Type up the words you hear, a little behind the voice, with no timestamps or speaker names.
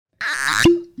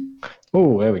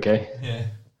Oh, there we go. Yeah.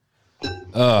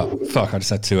 Oh, fuck. I just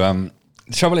had to...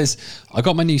 The trouble is, I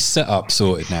got my new setup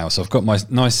sorted now. So I've got my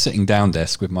nice sitting down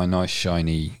desk with my nice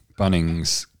shiny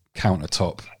Bunnings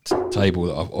countertop table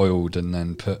that I've oiled and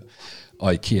then put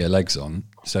IKEA legs on.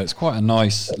 So it's quite a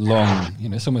nice long,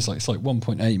 it's almost like, it's like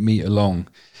 1.8 meter long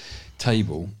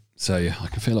table. So I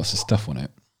can fit lots of stuff on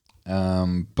it.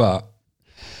 But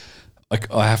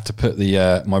I have to put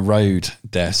the my Rode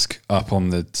desk up on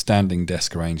the standing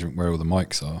desk arrangement where all the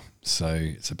mics are. So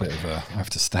it's a bit of I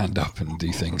have to stand up and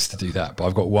do things to do that. But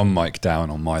I've got one mic down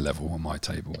on my level on my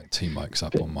table and two mics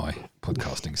up on my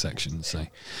podcasting section. So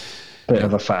bit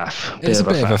of a faff. It's a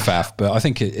bit of a faff, but I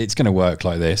think it's going to work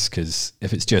like this because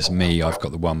if it's just me, I've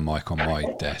got the one mic on my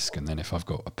desk, and then if I've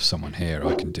got someone here,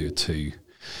 I can do two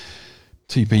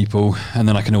people, and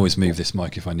then I can always move this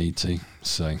mic if I need to.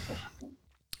 So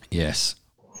yes,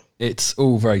 it's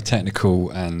all very technical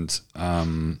and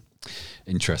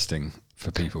interesting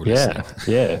for people listening.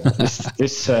 Yeah.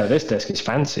 This desk is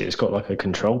fancy. It's got like a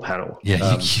control panel.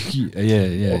 Yeah. It's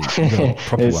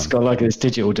got like this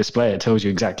digital display. It tells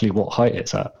you exactly what height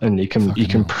it's at, and you can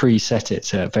preset it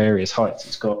to various heights.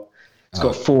 It's got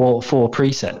four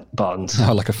preset buttons.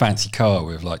 Oh, like a fancy car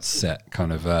with like set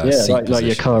kind of seat like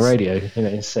your car radio.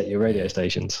 Set your radio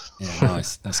stations. Yeah,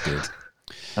 nice. That's good.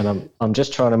 And I'm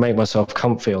just trying to make myself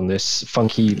comfy on this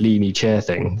funky leany chair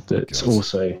thing. That's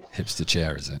also hipster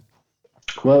chair, is it?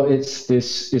 Well, it's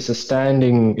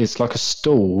like a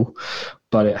stool,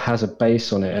 but it has a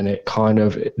base on it, and it kind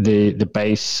of the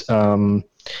base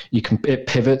it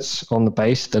pivots on the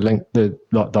base, the length, the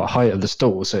height of the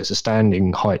stool, so it's a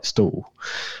standing height stool,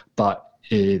 but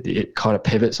it kind of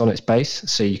pivots on its base,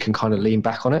 so you can kind of lean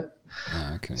back on it.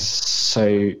 Oh, okay.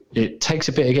 So it takes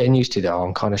a bit of getting used to though.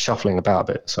 I'm kind of shuffling about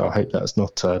a bit, so I hope that's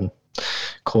not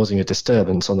causing a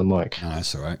disturbance on the mic. No,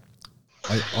 that's all right.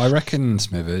 I reckon,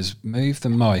 Smithers, move the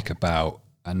mic about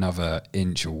another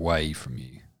inch away from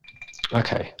you.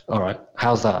 Okay, all right.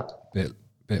 How's that?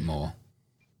 Bit more.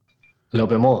 A little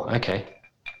bit more. Okay.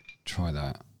 Try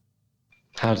that.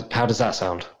 How does that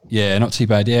sound? Yeah, not too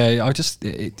bad. Yeah,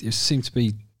 it seemed to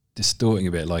be distorting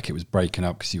a bit, like it was breaking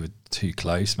up because you were too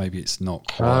close. Maybe it's not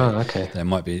quite. Oh, okay. There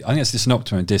might be. I think it's just an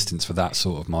optimum distance for that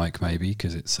sort of mic, maybe,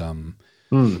 because it's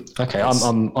Okay,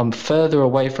 I'm further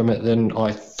away from it than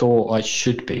I thought I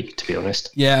should be, to be honest.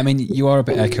 Yeah, I mean, you are a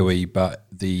bit echoey, but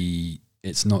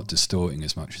it's not distorting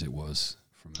as much as it was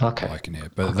from what I can hear.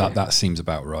 But that seems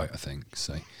about right, I think.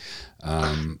 So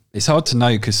it's hard to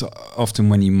know because often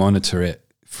when you monitor it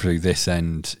through this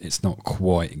end, it's not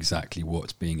quite exactly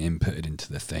what's being inputted into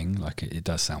the thing. Like it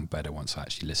does sound better once I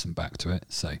actually listen back to it.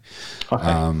 So, but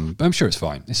I'm sure it's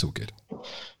fine. It's all good.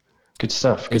 Good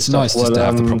stuff. It's nice just to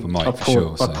have the proper mic for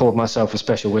sure. I poured myself a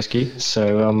special whiskey.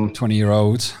 So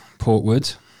 20-year-old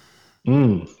Portwood.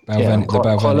 I'm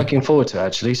quite looking forward to it,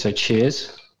 actually. So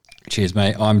cheers. Cheers,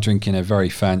 mate. I'm drinking a very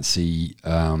fancy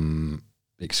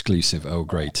exclusive Earl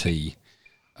Grey tea,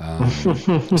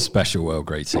 special Earl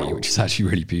Grey tea, which is actually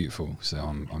really beautiful. So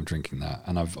I'm drinking that,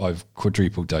 and I've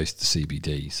quadruple dosed the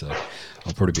CBD. So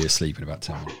I'll probably be asleep in about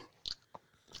 10 minutes.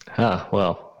 Ah,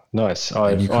 well. Nice.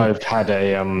 I've had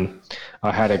I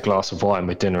had a glass of wine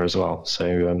with dinner as well.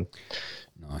 So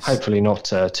nice. Hopefully not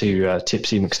too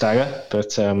tipsy McStagger,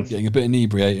 but getting a bit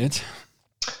inebriated.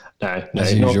 No,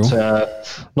 usual.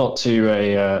 Not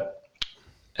to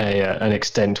an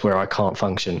extent where I can't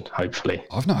function. Hopefully,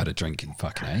 I've not had a drink in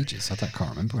fucking ages. I can't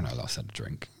remember when I last had a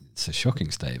drink. It's a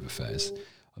shocking state of affairs.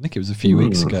 I think it was a few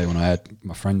weeks ago when I had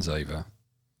my friends over,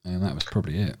 and that was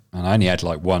probably it. And I only had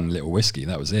like one little whiskey.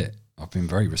 That was it. I've been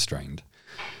very restrained.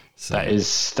 So.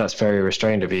 That's very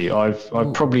restrained of you. I've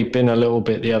probably been a little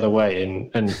bit the other way,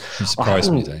 and you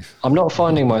surprised me, Dave. I'm not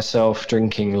finding myself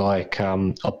drinking like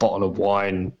a bottle of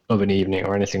wine of an evening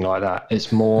or anything like that.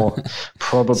 It's more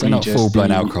probably so not just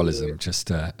full-blown alcoholism, just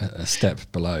a step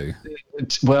below.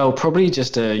 Well, probably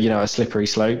just a slippery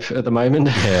slope at the moment.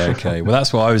 Yeah, okay. Well,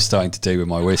 that's what I was starting to do with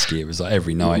my whiskey. It was like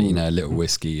every night, a little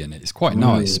whiskey, and it's quite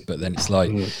nice. But then it's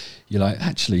like you're like,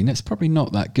 actually, it's probably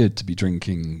not that good to be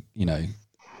drinking,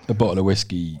 a bottle of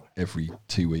whiskey every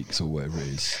 2 weeks or whatever it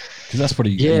is, because that's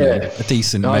probably a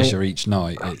decent measure each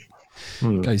night.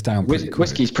 It goes down pretty quick.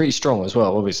 Whiskey's pretty strong as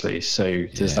well, obviously, so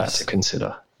there's that to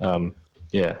consider. I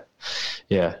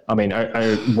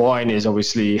mean, wine is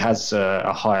obviously has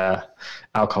a higher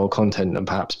alcohol content than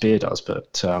perhaps beer does,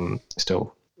 but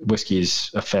still whiskey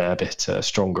is a fair bit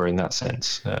stronger in that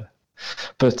sense.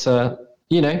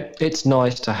 It's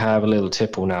nice to have a little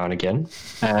tipple now and again.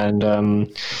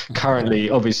 And currently,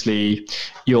 obviously,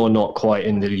 you're not quite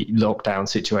in the lockdown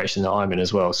situation that I'm in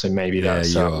as well. So maybe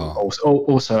that's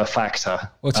also a factor.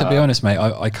 Well, to be honest, mate,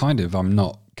 I'm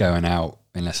not going out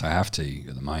unless I have to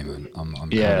at the moment. I'm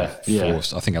kind of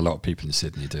forced. I think a lot of people in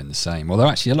Sydney are doing the same. Although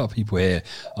actually a lot of people here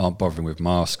aren't bothering with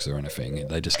masks or anything.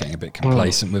 They're just getting a bit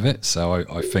complacent with it. So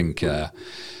I think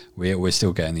we're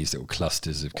still getting these little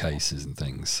clusters of cases and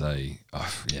things. So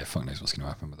fuck knows what's going to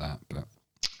happen with that. But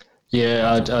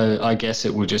I guess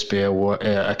it will just be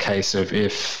a case of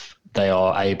if they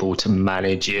are able to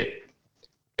manage it,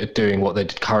 doing what they're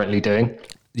currently doing.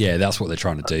 Yeah, that's what they're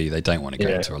trying to do. They don't want to go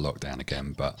into a lockdown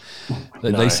again, but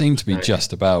they seem to be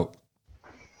just about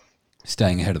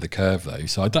staying ahead of the curve, though.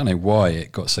 So I don't know why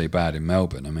it got so bad in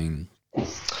Melbourne. I mean,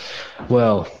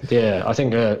 well, yeah, I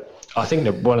think that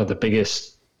one of the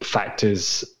biggest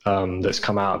factors that's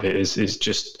come out of it is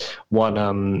just one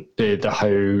I'll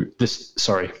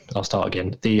start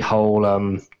again. The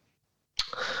whole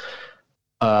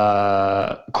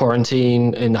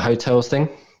quarantine in the hotels thing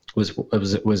was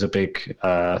a big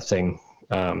thing,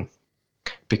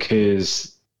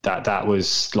 because that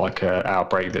was like an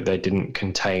outbreak that they didn't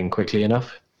contain quickly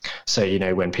enough. So, you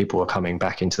know, when people were coming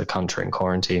back into the country and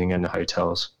quarantining in the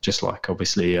hotels, just like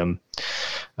obviously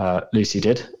Lucy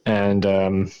did, and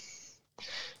there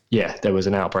was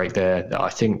an outbreak there that I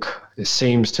think it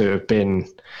seems to have been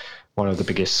one of the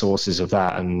biggest sources of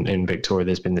that. And in Victoria,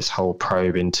 there's been this whole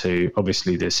probe into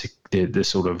obviously the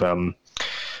sort of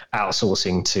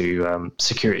outsourcing to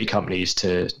security companies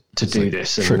to do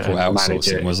this and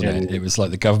outsourcing, it, wasn't it? It was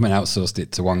like the government outsourced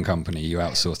it to one company, you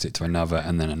outsourced it to another,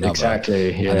 and then another.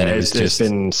 Exactly. Yeah. And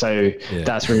then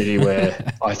that's really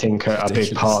where I think a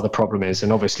big part of the problem is,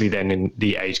 and obviously then in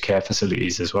the aged care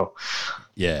facilities as well.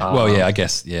 Yeah. I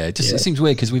guess. Yeah. It seems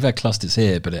weird because we've had clusters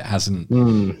here, but it hasn't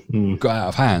got out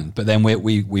of hand. But then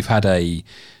we've had a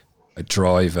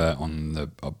driver on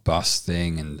a bus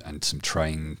thing and some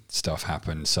train stuff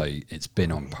happened, so it's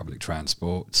been on public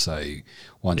transport. So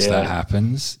once that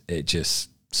happens, it just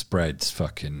spreads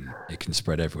it can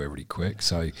spread everywhere really quick.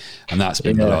 So, and that's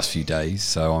been the last few days,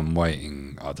 so I'm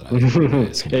waiting. I don't know.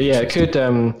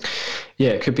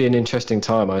 It could be an interesting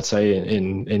time, I'd say,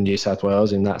 in New South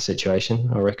Wales in that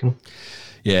situation, I reckon.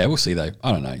 Yeah, we'll see though.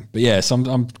 I don't know. But yeah, so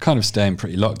I'm kind of staying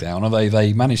pretty locked down. Although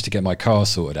they managed to get my car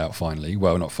sorted out finally.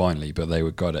 Well, not finally, but they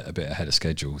got it a bit ahead of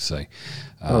schedule. So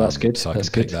that's good. So I can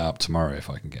pick that up tomorrow if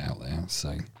I can get out there.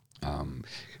 So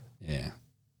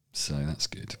so that's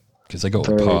good. Because they got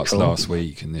all the parts last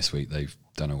week, and this week they've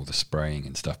done all the spraying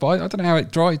and stuff. But I don't know how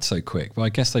it dried so quick. But I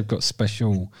guess they've got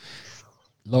special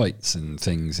lights and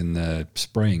things in the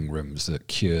spraying rooms that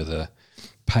cure the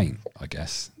paint, I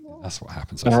guess. That's what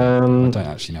happens. I don't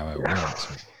actually know how it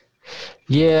works.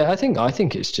 Yeah, I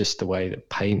think it's just the way that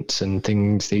paints and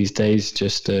things these days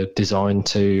just are designed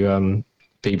to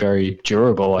be very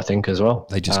durable, I think, as well.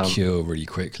 They just cure really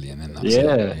quickly, and then that's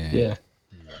it. Yeah,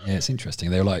 it's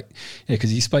interesting. They were like, because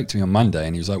he spoke to me on Monday,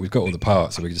 and he was like, "We've got all the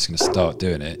parts, so we're just going to start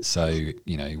doing it. So,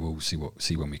 you know, we'll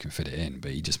see when we can fit it in."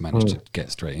 But he just managed to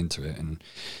get straight into it, and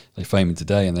they phoned me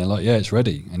today, and they're like, "Yeah, it's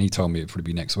ready." And he told me it'd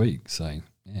probably be next week. So,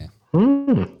 yeah.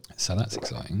 So that's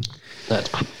exciting.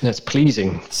 That's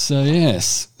pleasing. So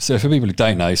yes. So for people who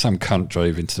don't know, some cunt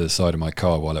drove into the side of my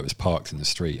car while it was parked in the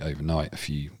street overnight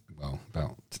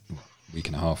about a week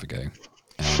and a half ago,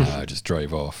 and just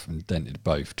drove off and dented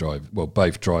both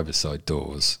driver's side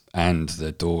doors and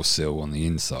the door sill on the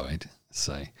inside.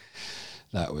 So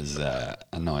that was a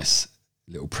nice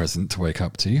little present to wake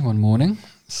up to one morning.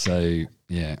 So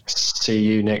yeah. See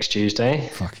you next Tuesday.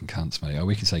 Fucking cunts, mate. Oh,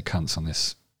 we can say cunts on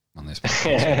this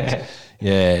podcast.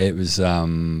 Yeah, it was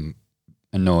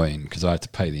annoying because I had to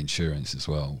pay the insurance as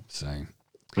well. So,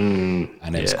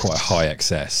 and it was quite a high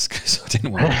excess because I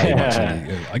didn't want to pay much.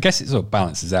 I guess it sort of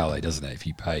balances out, though, doesn't it? If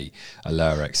you pay a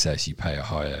lower excess, you pay a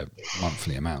higher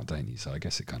monthly amount, don't you? So I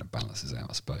guess it kind of balances out,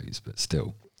 I suppose. But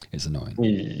still, it's annoying.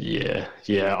 Yeah,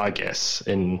 I guess.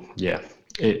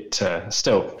 It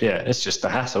still, it's just the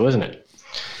hassle, isn't it?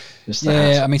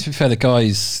 I mean, to be fair, the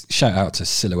guys, shout out to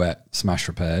Silhouette Smash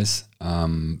Repairs.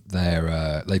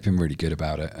 They've been really good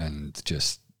about it, and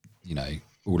just, you know,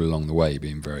 all along the way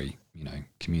being very, you know,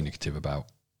 communicative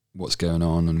about what's going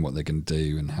on and what they're going to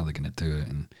do and how they're going to do it.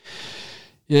 And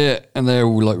and they're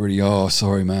all like really,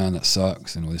 sorry man, that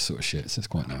sucks, and all this sort of shit. So it's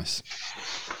quite nice.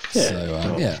 So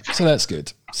that's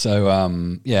good. So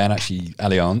and actually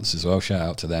Allianz as well, shout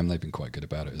out to them. They've been quite good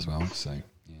about it as well.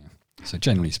 So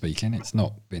generally speaking, it's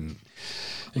not been.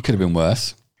 It could have been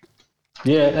worse.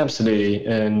 Yeah, absolutely.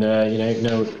 And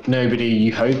nobody,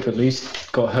 you hope at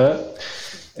least, got hurt,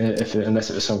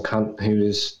 unless it was some cunt who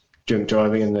was drunk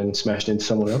driving and then smashed into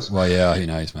someone else. Well, yeah, who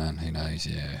knows, man? Who knows?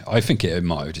 Yeah, I think it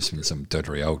might have just been some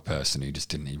doddery old person who just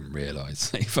didn't even realise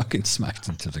they fucking smashed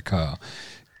into the car.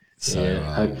 So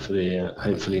yeah,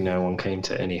 hopefully no one came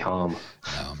to any harm.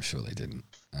 no, I'm sure they didn't.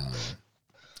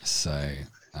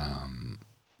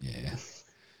 Yeah.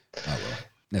 Oh well,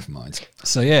 never mind.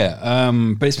 So yeah,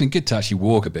 but it's been good to actually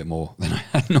walk a bit more than I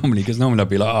had normally, because normally I'd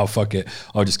be like, oh fuck it,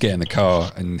 I'll just get in the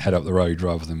car and head up the road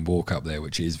rather than walk up there,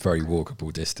 which is very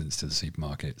walkable distance to the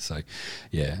supermarket. So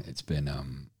yeah, it's been a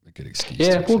good excuse.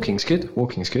 Yeah, walking's good.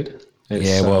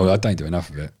 Yeah, well, I don't do enough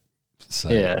of it. So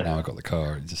now I've got the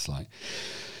car, it's just like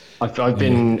I've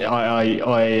been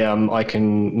I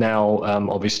can now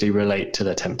obviously relate to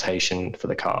the temptation for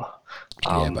the car.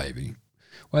 Yeah, baby.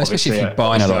 Well, especially if you're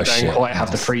buying a lot of shit. I don't quite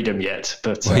have the freedom yet,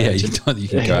 but well, you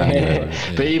can go anywhere.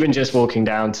 Yeah. But even just walking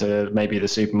down to maybe the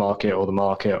supermarket or the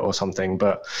market or something.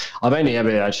 But I've only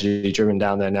ever actually driven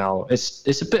down there now.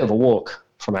 It's a bit of a walk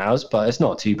from ours, but it's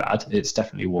not too bad. It's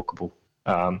definitely walkable.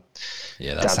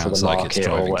 Yeah, that sounds like it's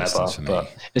driving distance for me.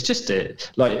 But it's just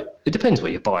it depends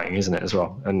what you're buying, isn't it, as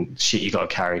well? And shit you got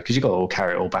to carry, because you got to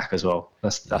carry it all back as well.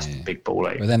 That's the big ball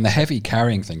ache. But then the heavy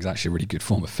carrying thing is actually a really good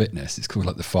form of fitness. It's called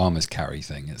like the farmer's carry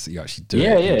thing. It's you actually do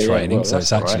it in training, well, so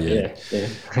it's actually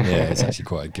it's actually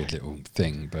quite a good little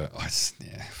thing. But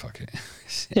fuck it.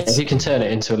 If you can turn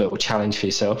it into a little challenge for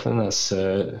yourself, and that's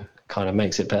kind of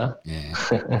makes it better. Yeah.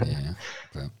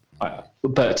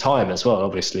 But time as well,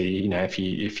 obviously, if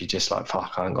you just like,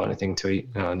 fuck, I haven't got anything to eat,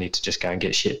 I need to just go and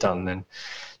get shit done, then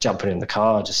jumping in the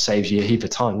car just saves you a heap of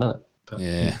time, doesn't it?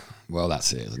 But, well,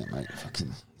 that's it, isn't it, mate?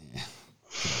 Fucking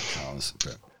cars.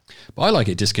 But I like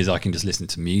it just because I can just listen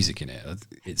to music in it.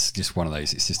 It's just one of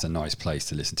those, it's just a nice place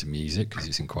to listen to music because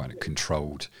it's in quite a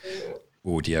controlled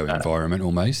audio environment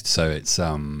almost. So it's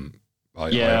I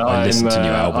listen to new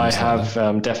albums. I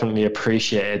have definitely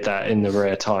appreciated that in the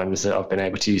rare times that I've been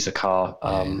able to use a car.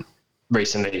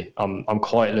 Recently, I'm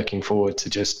quite looking forward to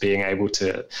just being able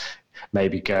to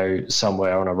maybe go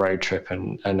somewhere on a road trip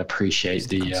and appreciate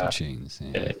the tunes.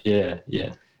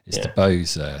 It's the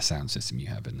Bose sound system you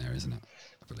have in there, isn't it?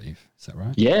 I believe. Is that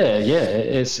right? Yeah,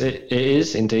 it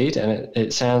is indeed, and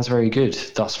it sounds very good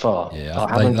thus far. Yeah,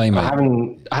 I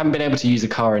haven't been able to use the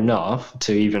car enough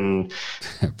to even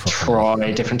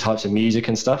try different types of music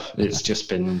and stuff. It's just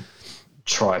been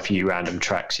try a few random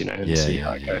tracks, and see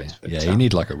how it goes. But, you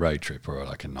need like a road trip or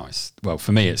like a nice. Well,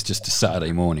 for me, it's just a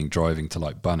Saturday morning driving to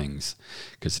like Bunnings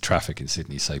because the traffic in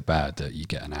Sydney is so bad that you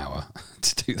get an hour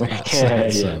to do that.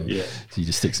 So you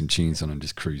just stick some tunes on and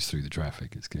just cruise through the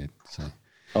traffic. It's good. So.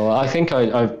 Well, I think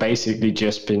I've basically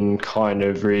just been kind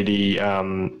of really,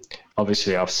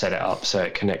 obviously I've set it up so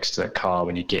it connects to the car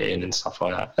when you get in and stuff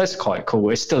like that. That's quite cool.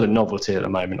 It's still a novelty at the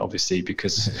moment, obviously,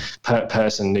 because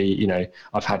personally,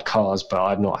 I've had cars, but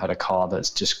I've not had a car that's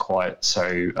just quite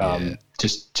so,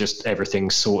 just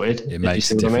everything's sorted. It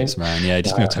makes a difference, man. Yeah,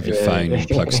 just be able to have your phone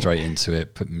plug straight into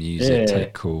it, put music,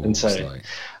 take calls. And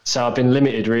so I've been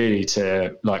limited really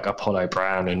to like Apollo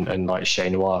Brown and like Chez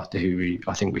Noir, who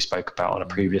I think we spoke about on a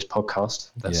previous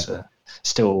podcast. That's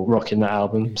still rocking that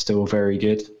album, still very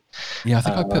good. Yeah, I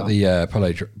think I put the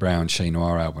Apollo Brown Chez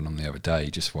Noir album on the other day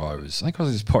just while I was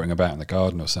just potting about in the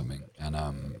garden or something,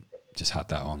 and just had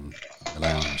that on the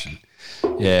lounge. And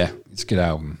it's a good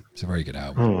album. It's a very good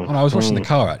album. I was watching the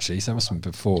car actually, so that must have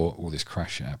been before all this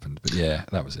crash happened. But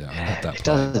that was it. I had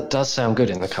that. It does sound good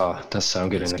in the car. It does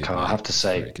sound good in the car. I have to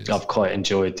say, I've quite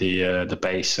enjoyed the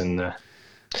bass and the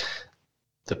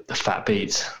fat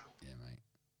beats. Yeah, mate.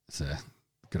 It's a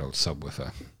good old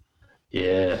subwoofer.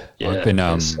 Yeah. I've been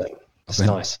it's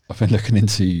nice. I've been looking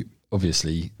into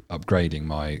obviously upgrading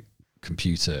my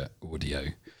computer audio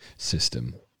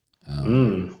system,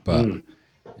 but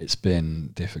it's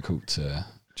been difficult to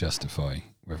justify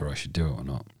whether I should do it or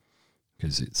not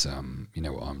because it's you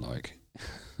know what I'm like.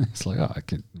 It's like I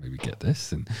could maybe get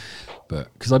this,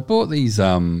 but because I bought these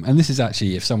and this is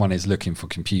actually if someone is looking for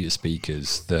computer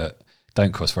speakers that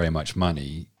don't cost very much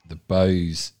money, the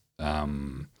Bose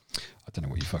I don't know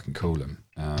what you fucking call them.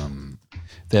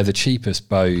 They're the cheapest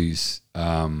Bose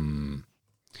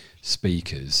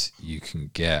speakers you can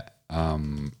get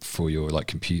for your like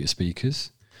computer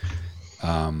speakers.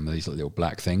 These little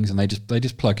black things, and they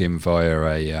just plug in via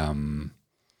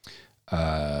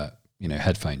a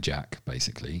headphone jack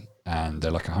basically, and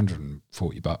they're like $140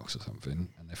 or something,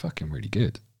 and they're fucking really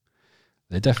good.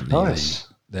 They're definitely nice.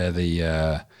 They're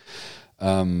the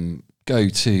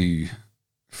go-to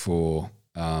for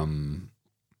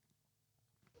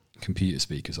computer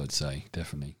speakers, I'd say,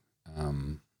 definitely.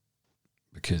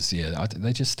 Because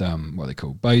they just what they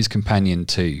call Bose Companion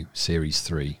 2 Series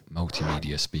 3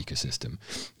 multimedia speaker system.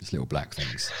 These little black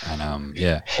things, and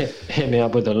hit me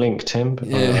up with a link, Tim.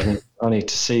 I need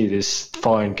to see this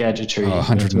fine gadgetry.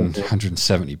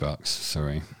 $170.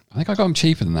 Sorry, I think I got them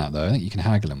cheaper than that though. I think you can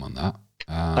haggle them on that.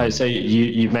 So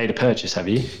you've made a purchase, have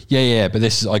you? Yeah. But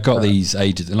I got these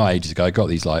not ages ago. I got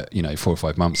these 4 or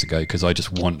 5 months ago because I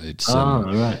just wanted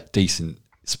some decent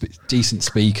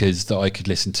speakers that I could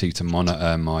listen to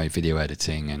monitor my video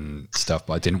editing and stuff.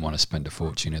 But I didn't want to spend a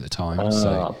fortune at the time.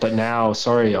 But now,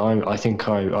 sorry, I think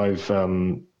I've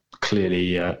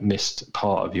clearly missed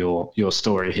part of your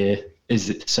story here.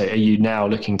 So are you now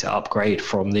looking to upgrade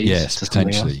from these? Yes,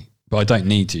 potentially. But I don't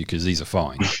need to because these are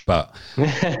fine. But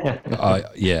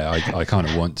I kind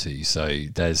of want to. So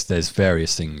there's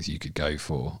various things you could go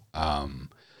for.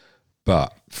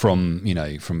 But from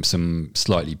some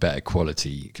slightly better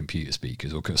quality computer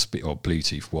speakers or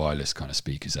Bluetooth wireless kind of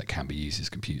speakers that can be used as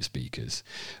computer speakers,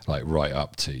 like right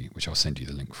up to, which I'll send you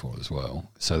the link for as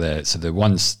well. So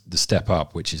the step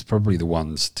up, which is probably the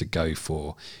ones to go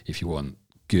for if you want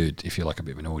good, if you're like a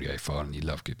bit of an audiophile and you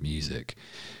love good music.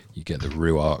 You get the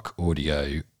Ruark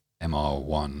Audio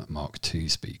MR1 Mark II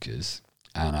speakers,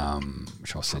 and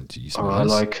which I'll send to you. I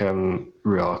like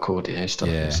Ruark Audio stuff.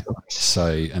 Yeah. Nice.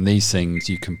 So, and these things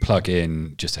you can plug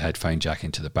in just a headphone jack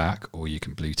into the back, or you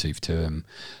can Bluetooth to them.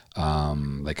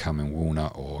 They come in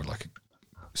walnut or like a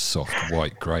soft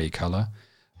white grey colour.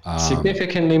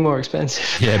 Significantly more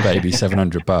expensive. Yeah, baby,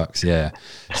 $700. Yeah.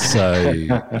 So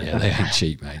yeah, they ain't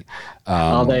cheap, mate.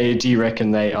 Are they? Do you reckon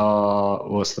they are?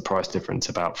 What's the price difference?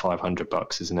 About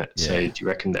 $500, isn't it? Yeah. So do you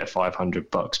reckon they're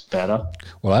 $500 better?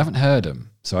 Well, I haven't heard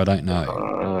them, so I don't know.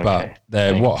 Okay. But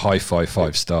they're Hi-Fi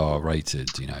 5-star rated,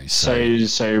 So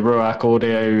Ruark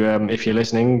Audio, if you're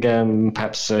listening,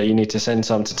 perhaps you need to send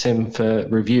some to Tim for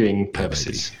reviewing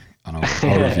purposes. And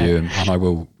I'll review them, and I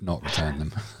will not return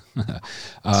them.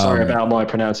 Sorry about my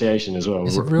pronunciation as well.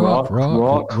 Is it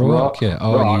Ruark? Yeah.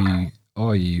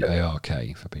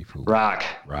 RUARK for people.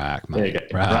 Rack, mate.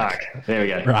 There we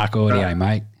go. Rack Audio,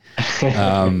 mate.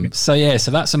 So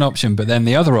that's an option. But then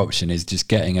the other option is just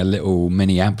getting a little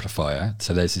mini amplifier.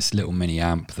 So there's this little mini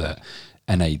amp that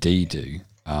NAD do,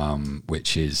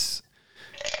 which is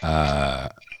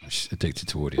Addicted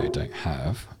to Audio don't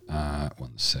have.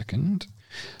 1 second.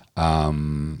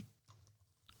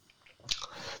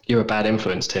 You're a bad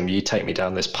influence, Tim. You take me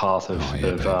down this path of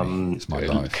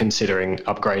considering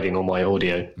upgrading all my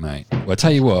audio. Mate, well, I'll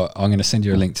tell you what, I'm going to send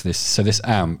you a link to this. So this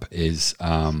amp is, it's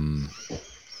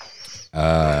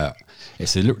a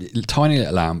tiny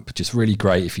little amp, just really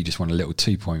great if you just want a little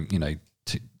 2-point,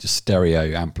 just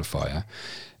stereo amplifier.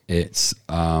 It's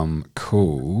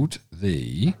called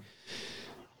the...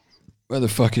 Where the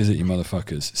fuck is it, you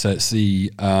motherfuckers? So it's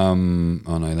the... oh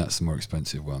no, that's the more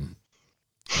expensive one.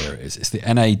 There it is. It's the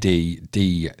NAD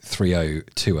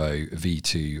D3020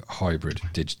 V2 hybrid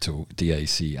digital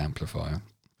DAC amplifier.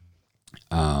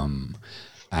 And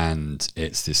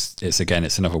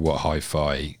it's another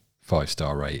Hi-Fi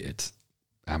 5-star rated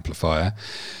amplifier.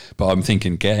 But I'm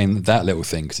thinking getting that little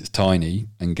thing because it's tiny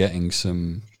and getting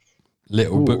some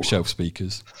little bookshelf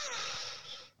speakers.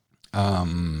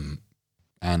 And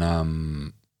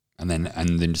then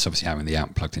just obviously having the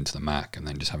amp plugged into the Mac, and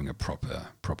then just having a proper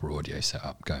audio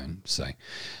setup going. So,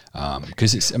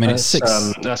 because it's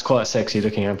six. That's quite a sexy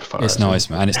looking amplifier. It's nice,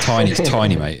 man, and it's tiny. It's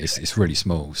tiny, mate. It's really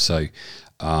small. So,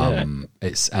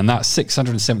 that's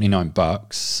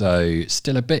 $679. So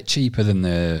still a bit cheaper than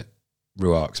the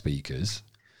Ruark speakers.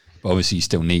 But obviously, you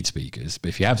still need speakers. But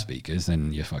if you have speakers,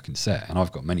 then you're fucking set. And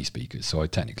I've got many speakers, so I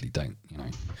technically don't,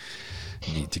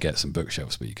 need to get some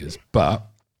bookshelf speakers. But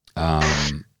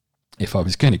if I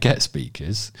was going to get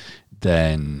speakers,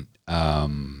 then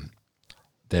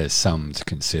there's some to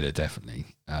consider, definitely.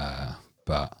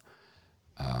 But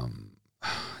I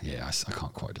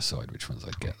can't quite decide which ones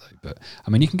I'd get, though. But,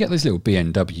 you can get those little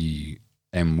BMW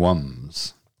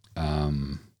M1s,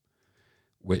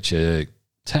 which are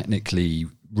technically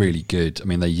really good.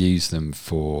 They use them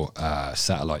for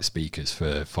satellite speakers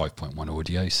for 5.1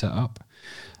 audio setup.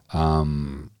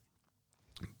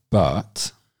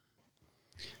 But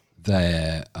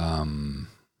they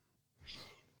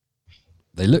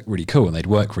look really cool, and they'd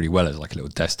work really well as like a little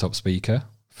desktop speaker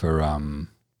for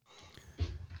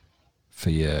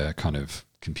your kind of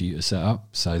computer setup.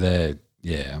 So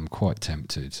I'm quite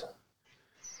tempted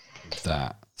with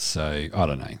that. So I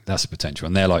don't know, that's a potential,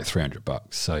 and they're like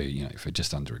 $300. So for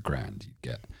just under $1,000, you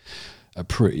get a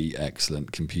pretty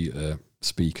excellent computer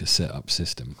speaker setup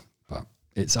system. But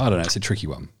it's a tricky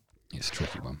one.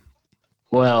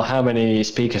 Well, how many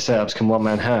speaker setups can one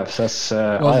man have? That's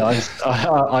Well,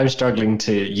 I'm struggling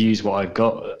to use what I've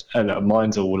got, and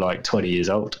mine's all like 20 years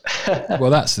old. well,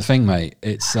 that's the thing, mate.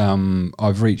 It's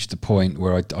I've reached a point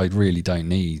where I really don't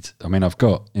need. I mean, I've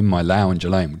got in my lounge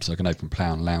alone, which is like an open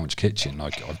plan lounge kitchen.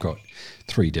 I've got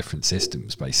 3 different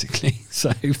systems basically.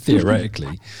 So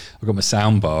theoretically, I've got my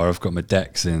sound bar, I've got my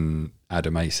decks in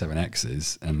Adam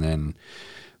A7Xs, and then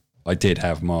I did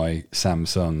have my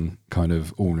Samsung kind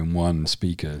of all-in-one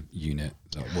speaker unit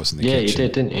that wasn't the Yeah, kitchen. you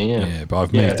did, didn't you? Yeah. Yeah, but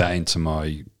I've moved that into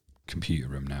my computer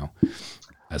room now.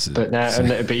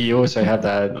 But you also have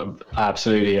that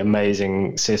absolutely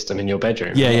amazing system in your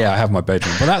bedroom. Yeah, I have my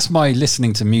bedroom. But that's my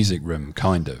listening to music room,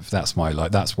 kind of. That's my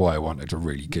that's why I wanted a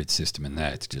really good system in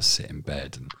there to just sit in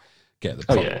bed and get the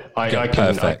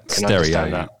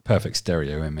perfect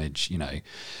stereo image. You know,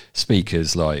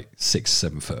 speakers like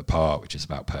 6-7 foot apart, which is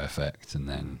about perfect, and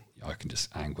then I can just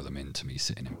angle them into me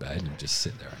sitting in bed and just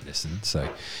sit there and listen. So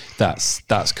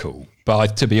that's cool.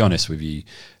 But to be honest with you,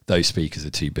 those speakers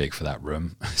are too big for that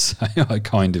room. So I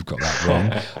kind of got that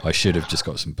wrong. I should have just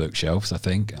got some bookshelves, I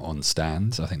think, on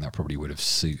stands. I think that probably would have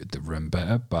suited the room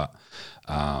better. But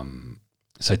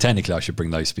so technically I should bring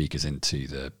those speakers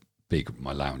into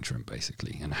my lounge room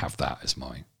basically and have that as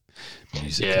my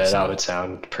music. Yeah, that would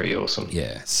sound pretty awesome.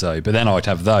 Yeah. So, but then I'd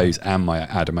have those and my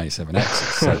Adam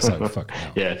A7Xs. So it's like, fucking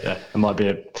hell. Yeah. It might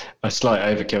be a slight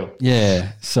overkill.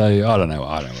 Yeah. So I don't know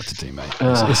what to do, mate.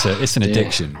 It's an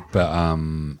addiction. But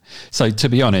so to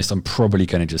be honest, I'm probably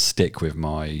going to just stick with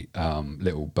my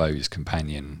little Bose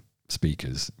Companion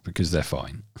speakers because they're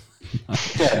fine.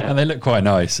 And they look quite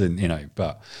nice, and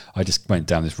but I just went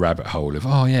down this rabbit hole of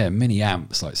mini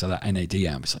amps, like so that NAD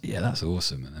amp. It's like, yeah, that's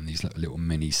awesome. And then these little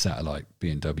mini satellite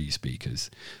B&W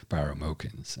speakers, Barrow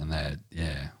Wilkins, and they're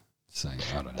so I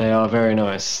don't know. They are very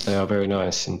nice. They are very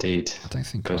nice indeed. I don't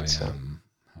think hang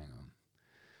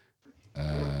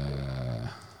on.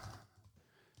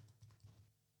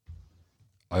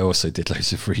 I also did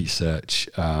loads of research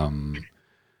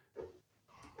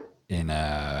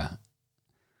into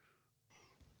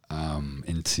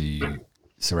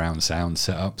surround sound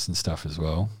setups and stuff as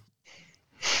well.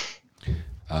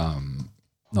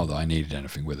 Not that I needed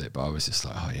anything with it, but I was just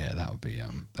like, oh yeah, that would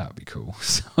be cool.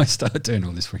 So I started doing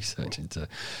all this research into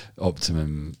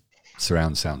optimum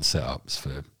surround sound setups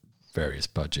for various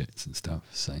budgets and stuff.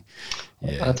 So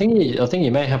yeah, I think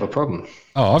you may have a problem.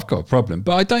 Oh, I've got a problem,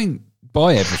 but I don't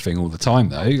buy everything all the time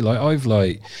though. Like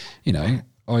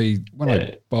I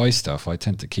buy stuff, I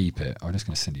tend to keep it. I'm just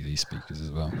going to send you these speakers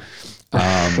as well.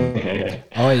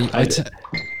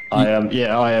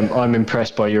 I'm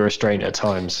impressed by your restraint at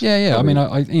times. Yeah. I mean,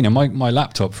 my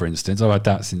laptop, for instance, I've had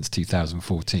that since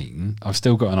 2014. I've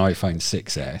still got an iPhone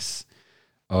 6S.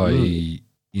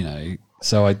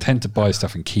 So I tend to buy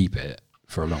stuff and keep it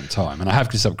for a long time. And I have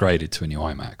just upgraded to a new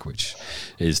iMac, which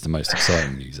is the most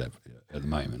exciting news ever at the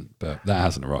moment. But that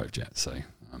hasn't arrived yet, so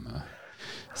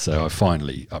So I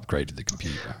finally upgraded the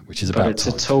computer, which is about. But it's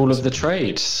a tool of the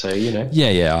trade, so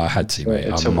Yeah, I had to, mate.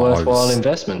 It's a worthwhile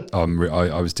investment. I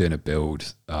was doing a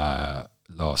build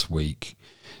last week,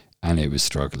 and it was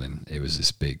struggling. It was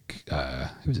this big.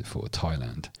 Who was it for?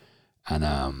 Thailand,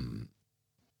 and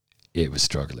it was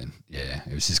struggling. Yeah,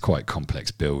 it was this quite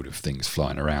complex build of things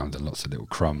flying around and lots of little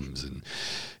crumbs, and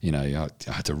I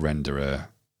had to render a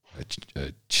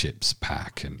chips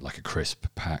pack and like a crisp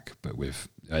pack, but with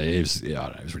it was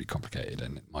really complicated,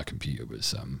 and my computer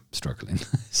was struggling.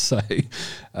 So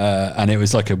and it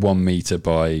was like a 1 meter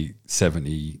by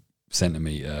 70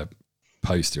 centimeter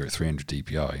poster at 300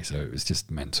 dpi, so it was just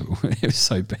mental. It was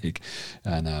so big,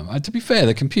 and to be fair,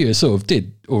 the computer sort of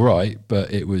did all right,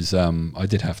 but it was I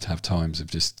did have to have times of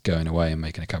just going away and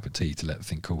making a cup of tea to let the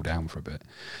thing cool down for a bit.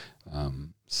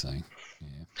 So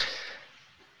yeah.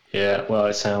 Yeah, well,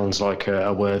 it sounds like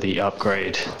a worthy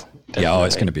upgrade. Definitely. Yeah,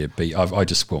 it's going to be a beat. I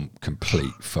just want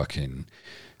complete fucking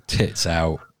tits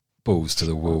out, balls to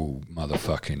the wall,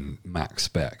 motherfucking max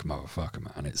spec, motherfucker,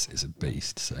 man. It's a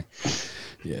beast. So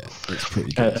yeah, it's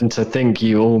pretty good. And to think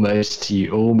you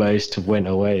almost went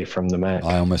away from the Mac.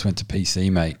 I almost went to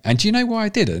PC, mate. And do you know why I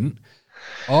didn't?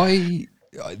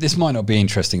 This might not be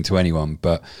interesting to anyone,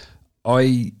 but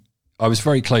I was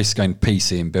very close to going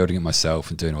PC and building it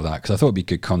myself and doing all that because I thought it'd be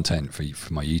good content for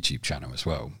my YouTube channel as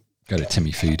well. Go to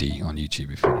Timmy Foodie on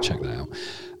YouTube if you want to check that out.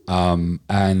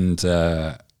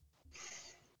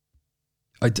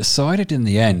 I decided in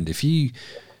the end, if you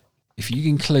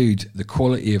include the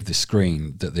quality of the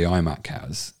screen that the iMac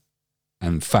has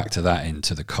and factor that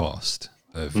into the cost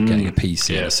of getting a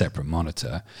PC and a separate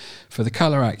monitor, for the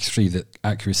color accuracy that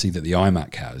the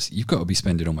iMac has, you've got to be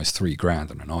spending almost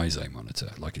 $3,000 on an ISO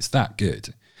monitor. Like, it's that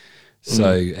good.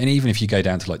 So, and even if you go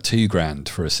down to like $2,000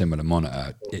 for a similar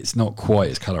monitor, it's not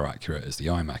quite as color accurate as the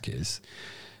iMac is.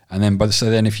 And then,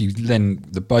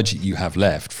 the budget you have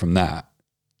left from that,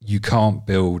 you can't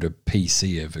build a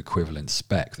PC of equivalent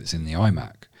spec that's in the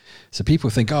iMac. So people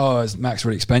think, oh, Mac's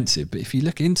really expensive, but if you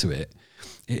look into it,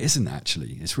 it isn't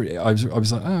actually. It's really. I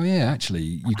was like, oh yeah,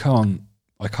 actually,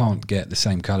 I can't get the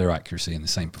same color accuracy and the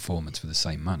same performance for the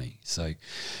same money. So,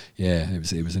 yeah,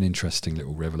 it was an interesting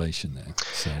little revelation there.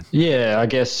 So yeah, I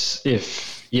guess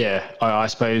I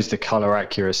suppose the color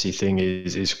accuracy thing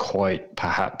is quite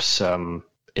perhaps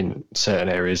in certain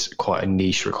areas quite a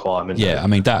niche requirement. Yeah, I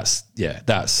mean that's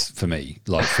for me,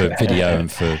 like for video and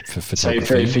for photography.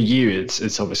 So for you,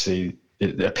 it's obviously.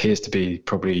 It appears to be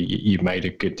probably you've made a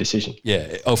good decision.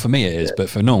 Yeah. Oh, for me it is, but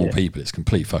for normal people, it's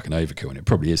complete fucking overkill, and it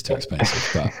probably is too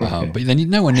expensive. But then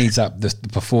no one needs the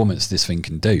performance this thing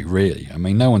can do. Really, I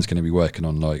mean, no one's going to be working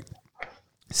on like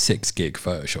 6 gig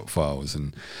Photoshop files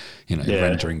and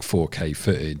rendering 4K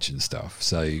footage and stuff.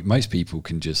 So most people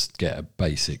can just get a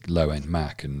basic low end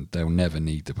Mac, and they'll never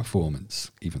need the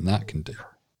performance even that can do.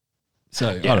 So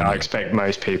I expect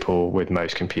most people with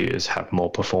most computers have more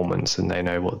performance and they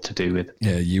know what to do with.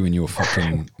 Yeah, you and your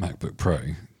fucking MacBook Pro.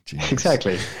 Jesus.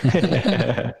 Exactly.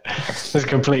 It's a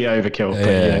complete overkill.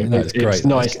 It's great. It's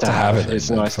nice to have it. It's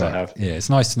nice to have. Yeah, it's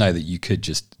nice to know that you could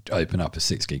just open up a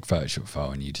 6 gig Photoshop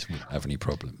file and you just wouldn't have any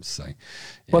problems. So, yeah.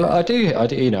 Well, I do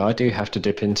have to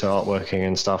dip into artworking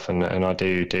and stuff, and I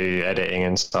do editing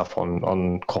and stuff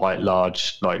on quite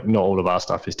large. Like, not all of our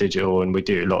stuff is digital, and we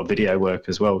do a lot of video work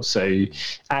as well. So,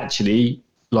 actually,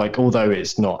 like, although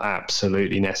it's not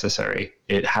absolutely necessary,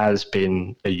 it has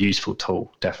been a useful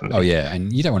tool, definitely. Oh yeah,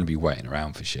 and you don't want to be waiting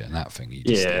around for shit and that thing.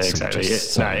 Exactly.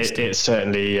 It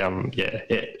certainly,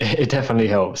 it definitely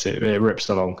helps. It rips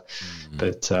along.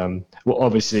 But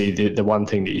obviously, the one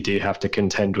thing that you do have to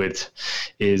contend with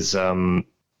is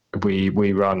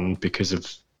we run, because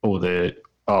of all the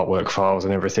artwork files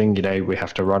and everything. We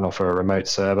have to run off a remote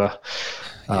server.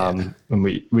 And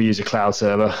we use a cloud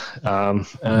server,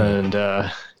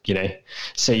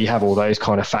 so you have all those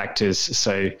kind of factors.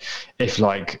 So if,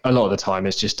 like, a lot of the time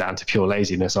it's just down to pure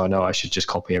laziness, I know I should just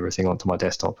copy everything onto my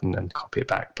desktop and copy it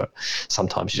back. But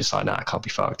sometimes you're just like, I can't be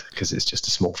fucked because it's just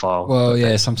a small file. Well,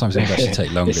 yeah, sometimes it would actually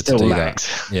take longer to do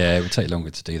that. Yeah, it would take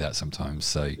longer to do that sometimes.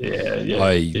 So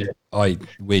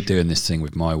we're doing this thing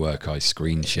with my work. I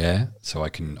screen share, so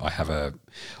I've got an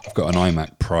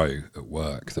iMac Pro at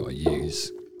work that I use.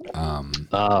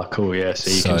 Cool. Yeah, so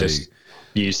you can just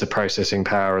use the processing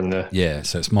power and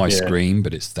so it's my screen,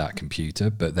 but it's that computer.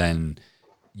 But then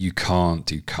you can't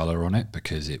do color on it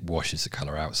because it washes the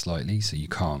color out slightly, so you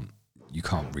can't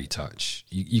retouch.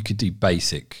 You could do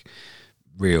basic,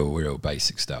 real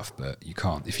basic stuff, but you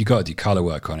can't. If you got to do color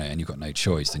work on it and you've got no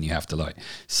choice, then you have to like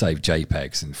save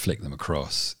JPEGs and flick them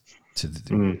across to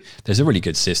There's a really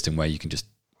good system where you can just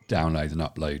download and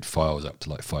upload files up to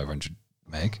like 500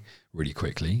 meg really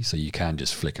quickly, so you can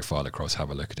just flick a file across, have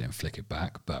a look at it and flick it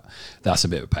back, but that's a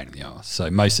bit of a pain in the arse. So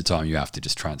most of the time you have to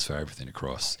just transfer everything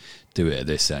across, do it at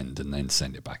this end and then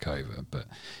send it back over. But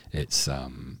it's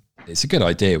a good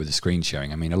idea with the screen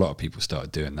sharing. I mean, a lot of people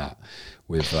started doing that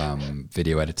with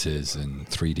video editors and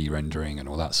 3D rendering and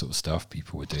all that sort of stuff.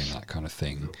 People were doing that kind of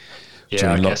thing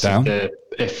during lockdown.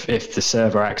 If the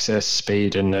server access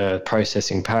speed and the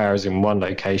processing power is in one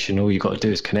location, all you've got to do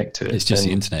is connect to it. It's just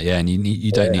the internet, and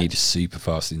you don't need a super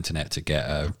fast internet to get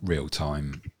a real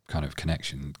time kind of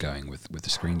connection going with the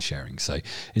screen sharing. So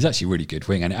it's actually a really good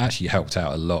thing, and it actually helped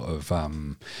out a lot of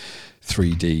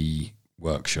 3D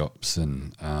workshops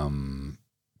and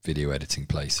video editing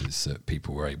places that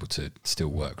people were able to still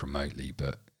work remotely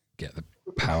but get the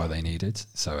power they needed.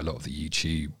 So a lot of the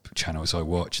YouTube channels I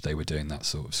watched, they were doing that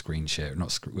sort of screen sharing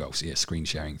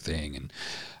thing, and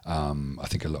I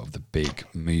think a lot of the big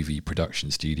movie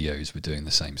production studios were doing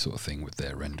the same sort of thing with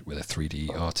their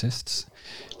 3D artists.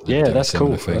 That's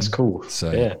cool. That's cool.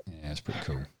 So yeah, it's pretty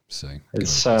cool. So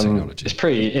it's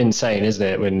pretty insane, isn't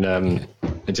it, when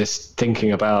just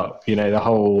thinking about the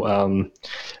whole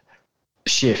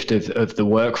shift of the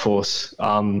workforce.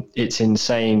 It's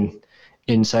insane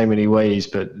in so many ways,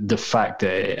 but the fact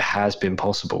that it has been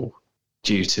possible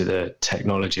due to the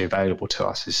technology available to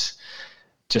us is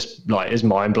just is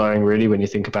mind-blowing, really, when you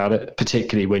think about it,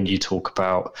 particularly when you talk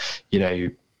about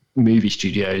movie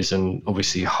studios and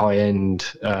obviously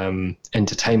high-end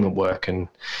entertainment work, and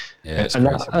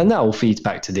that all feeds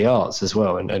back to the arts as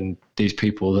well, and these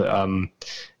people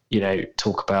that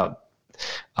talk about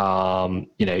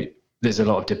there's a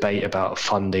lot of debate about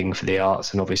funding for the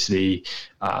arts, and obviously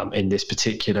in this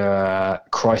particular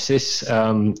crisis,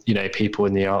 people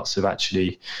in the arts have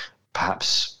actually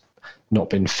perhaps not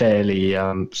been fairly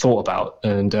thought about.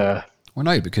 And well,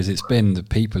 no, because it's been the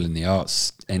people in the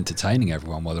arts entertaining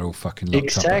everyone while they're all fucking locked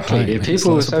exactly. up at home.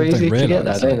 People are so easy to forget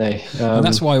that, don't they? And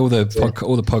that's why all the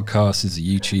podcasters,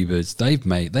 the YouTubers,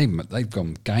 they've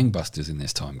gone gangbusters in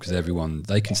this time, because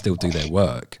they can still do their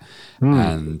work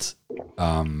and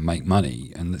make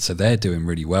money, and so they're doing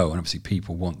really well. And obviously,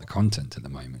 people want the content at the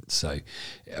moment. So,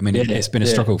 I mean, it's been a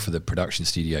struggle for the production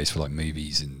studios for like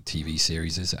movies and TV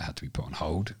series that had to be put on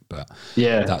hold. But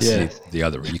that's the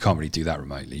other. You can't really do that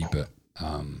remotely, but.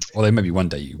 Although maybe one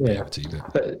day you'll be able to,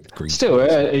 but still,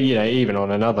 even on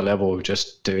another level,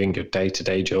 just doing your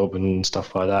day-to-day job and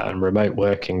stuff like that, and remote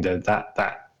working,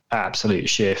 that absolute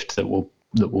shift that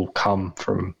will come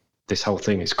from this whole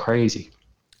thing is crazy.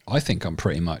 I think I'm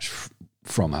pretty much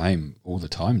from home all the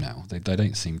time now. They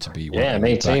don't seem to be. Yeah,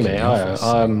 me too, mate.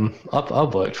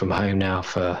 I've worked from home now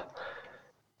for.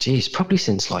 Geez, probably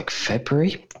since like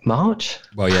February, March.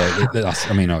 Well, yeah,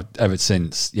 ever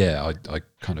since, I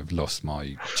kind of lost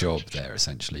my job there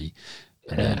essentially,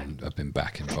 and then I've been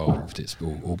back involved. It's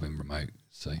all been remote,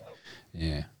 so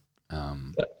yeah.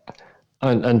 And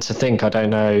to think, I don't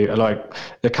know, like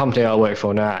the company I work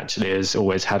for now actually has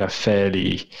always had a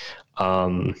fairly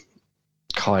kind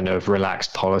of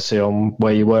relaxed policy on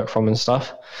where you work from and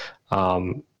stuff.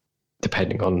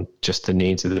 Depending on just the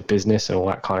needs of the business and all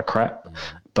that kind of crap.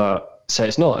 But so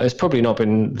it's probably not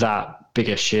been that big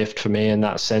a shift for me in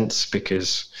that sense,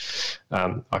 because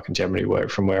I can generally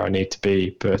work from where I need to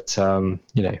be. But for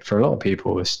a lot of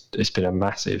people, it's been a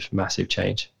massive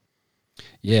change.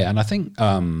 Yeah, and I think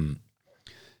I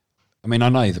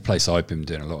know the place I've been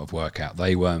doing a lot of work at,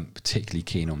 they weren't particularly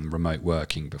keen on remote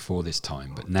working before this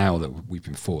time, but now that we've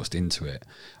been forced into it,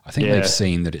 I think they've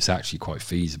seen that it's actually quite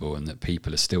feasible and that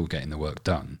people are still getting the work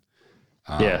done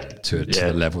to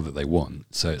the level that they want.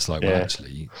 So it's like, well,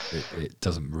 actually, it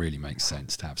doesn't really make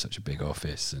sense to have such a big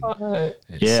office. And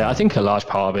I think a large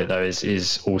part of it though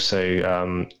is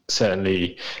also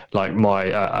certainly like my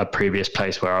a previous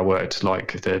place where I worked,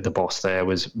 like the boss there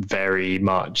was very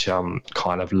much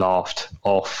kind of laughed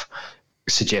off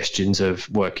suggestions of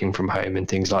working from home and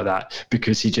things like that,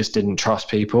 because he just didn't trust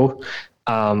people.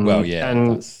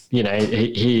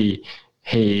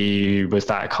 He was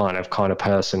that kind of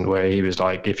person where he was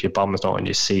like, if your bum's not on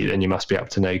your seat, then you must be up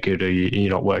to no good, or you're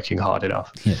not working hard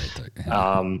enough.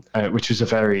 Which was a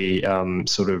very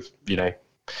sort of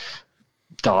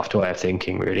daft way of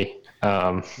thinking, really.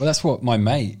 Well, that's what my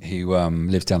mate who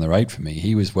lives down the road from me,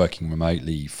 he was working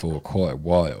remotely for quite a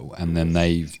while, and then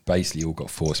they've basically all got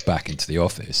forced back into the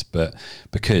office, but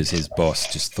because his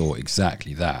boss just thought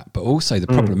exactly that. But also the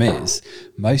problem is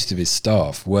most of his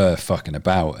staff were fucking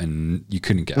about, and you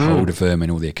couldn't get hold of them,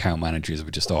 and all the account managers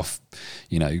were just off,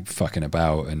 fucking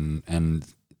about, and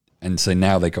so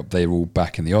now they're all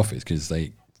back in the office because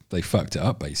they fucked it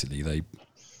up, basically. They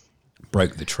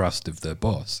broke the trust of the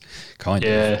boss, kind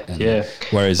of.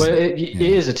 Whereas, it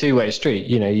is a two-way street.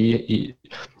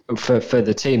 For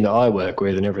the team that I work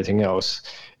with and everything else,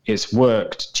 it's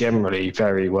worked generally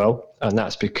very well, and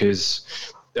that's because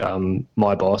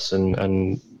my boss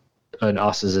and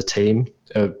us as a team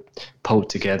pulled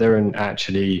together and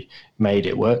actually made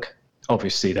it work.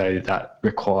 Obviously, though, that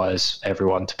requires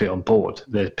everyone to be on board.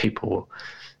 There's people,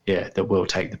 that will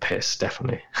take the piss,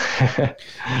 definitely.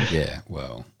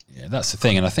 Yeah, that's the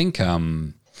thing. And I think, I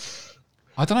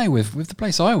don't know, with the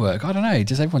place I work, I don't know,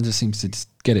 everyone just seems to just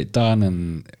get it done,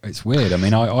 and it's weird. I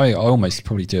mean, I almost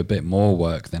probably do a bit more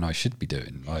work than I should be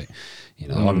doing. Like,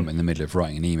 I'm in the middle of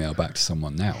writing an email back to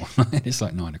someone now. It's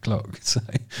like 9 o'clock. So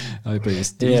you're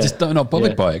just not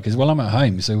bothered by it, because I'm at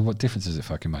home, so what difference does it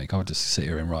fucking make? I'll just sit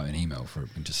here and write an email for it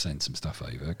and just send some stuff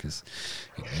over, because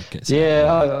it gets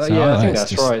I think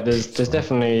that's right. There's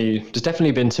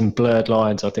definitely been some blurred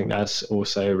lines. I think that's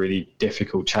also a really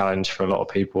difficult challenge for a lot of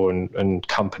people and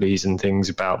companies and things,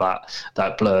 about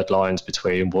that blurred lines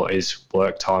between what is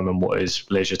work time and what is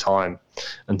leisure time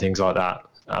and things like that.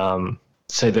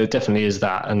 So there definitely is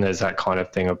that, and there's that kind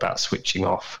of thing about switching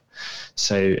off.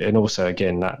 So, and also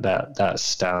again,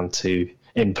 that's down to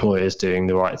employers doing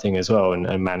the right thing as well,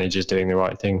 and managers doing the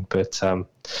right thing. But I'm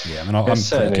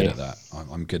pretty good at that.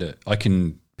 I'm good at. I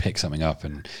can pick something up,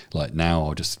 and like now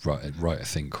I'll just write a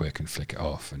thing quick and flick it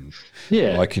off, and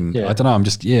I can. I don't know.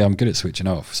 I'm good at switching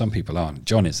off. Some people aren't.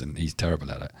 John isn't. He's terrible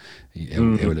at it.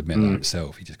 He'll admit that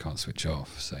himself. He just can't switch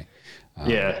off. So.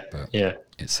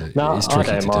 It's tricky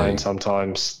I don't mind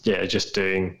sometimes. Just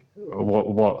doing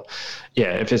what.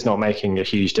 If it's not making a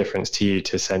huge difference to you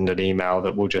to send an email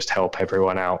that will just help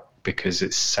everyone out because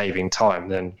it's saving time,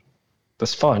 then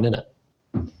that's fine, isn't it?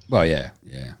 Well, yeah.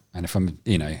 And if I'm,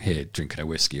 here drinking a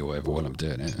whiskey or whatever while I'm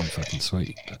doing it, I'm fucking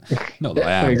sweet. But not that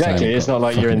I am. Exactly. It's not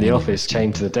like you're in the office whiskey,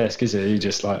 chained to the desk, is it? You're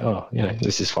just like, oh,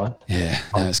 this is fine. Yeah,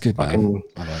 no, it's good, man.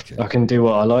 I like it. I can do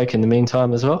what I like in the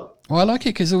meantime as well. Well, I like it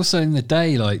because also in the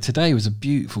day, like today was a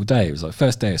beautiful day. It was like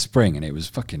first day of spring and it was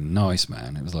fucking nice,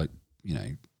 man. It was like,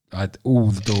 I had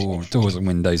all the doors and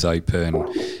windows open.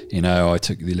 I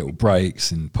took the little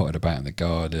breaks and potted about in the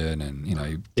garden and,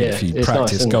 did a few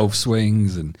practice golf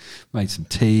swings and made some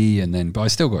tea. But I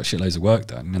still got shitloads of work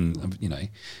done. And,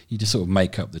 you just sort of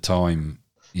make up the time,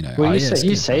 Well,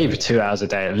 you save 2 hours a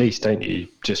day at least, don't you?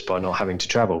 Just by not having to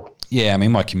travel. Yeah. I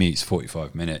mean, my commute's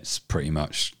 45 minutes pretty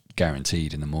much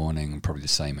guaranteed in the morning and probably the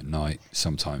same at night.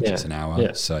 Sometimes it's an hour.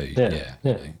 Yeah. So,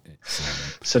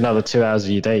 it's another 2 hours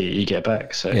of your day you get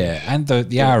back. So yeah, and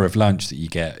the hour of lunch that you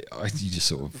get, you just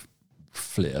sort of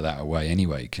flitter that away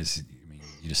anyway because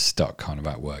you're just stuck kind of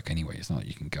at work anyway. It's not like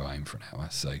you can go home for an hour.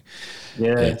 So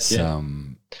I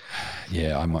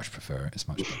much prefer it. It's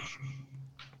much better.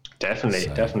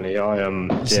 Definitely. I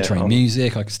listen to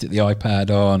music. I can stick the iPad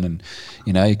on and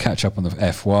catch up on the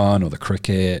F1 or the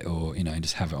cricket or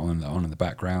just have it on in the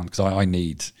background because I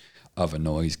need other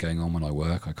noise going on when I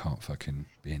work. I can't fucking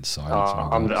be in silence.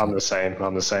 I'm the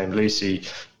same.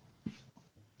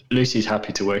 Lucy's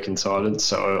happy to work in silence,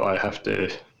 so I have to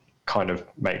kind of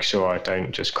make sure I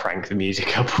don't just crank the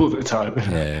music up all the time.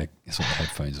 Yeah, that's what the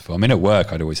headphones are for. I mean, at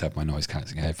work, I'd always have my noise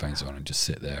cancelling headphones on and just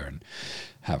sit there and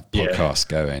have podcasts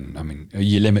going. I mean,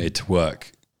 you're limited to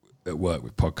work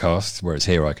with podcasts, whereas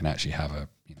here I can actually have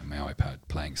my iPad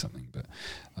playing something, but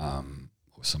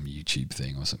or some YouTube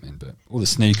thing or something. But all the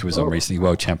snooker was on recently,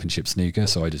 World Championship snooker,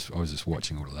 so I was just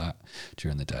watching all of that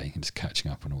during the day and just catching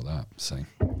up on all that. So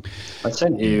I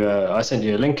sent you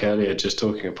a link earlier just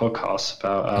talking a podcast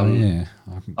about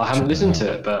I haven't listened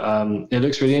to it, but it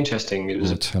looks really interesting.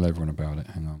 I'll tell everyone about it.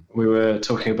 Hang on. We were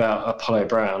talking about Apollo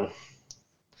Brown.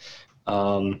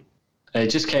 It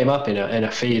just came up in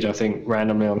a feed, I think,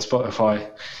 randomly on Spotify.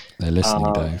 They're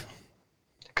listening, Dave.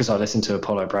 Because I listen to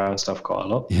Apollo Brown stuff quite a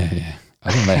lot. Yeah.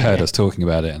 I think they heard us talking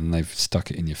about it and they've stuck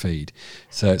it in your feed.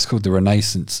 So it's called the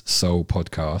Renaissance Soul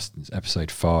Podcast. It's episode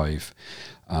 5,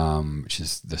 which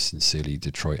is the Sincerely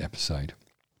Detroit episode.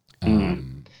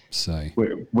 So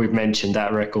we've mentioned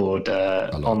that record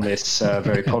on this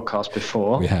very podcast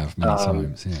before. We have many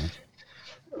times, yeah.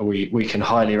 We can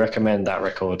highly recommend that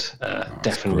record.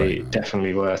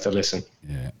 Definitely worth a listen.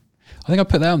 Yeah. I think I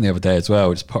put that on the other day as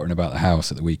well, just pottering about the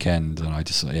house at the weekend, and I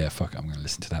just thought, fuck it, I'm going to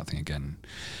listen to that thing again.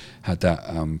 Had that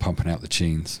pumping out the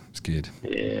tunes. It's good.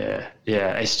 Yeah.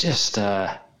 It's just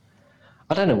I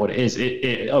don't know what it is.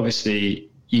 It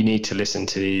obviously you need to listen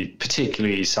to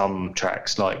particularly some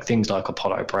tracks like things like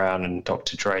Apollo Brown and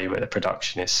Dr. Dre, where the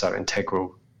production is so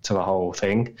integral to the whole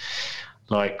thing.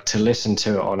 Like to listen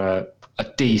to it on a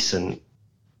decent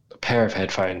pair of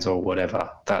headphones or whatever,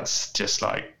 that's just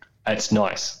like, it's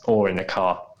nice. Or in the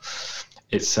car,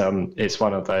 it's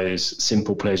one of those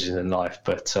simple pleasures in life,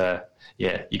 but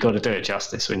you got to do it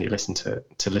justice when you listen to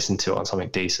it on something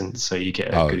decent, so you get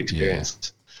a good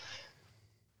experience.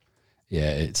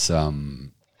 It's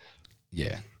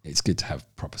it's good to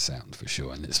have proper sound for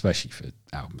sure, and especially for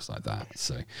albums like that.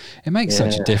 So it makes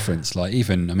such a difference. Like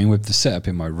even with the setup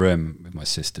in my room with my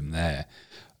system there,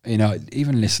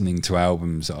 even listening to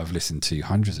albums that I've listened to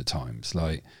hundreds of times,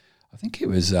 like I think it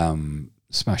was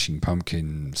Smashing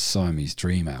Pumpkins' Siamese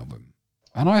Dream album,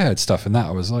 and I heard stuff in that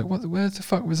I was like, where the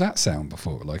fuck was that sound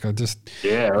before? Like I just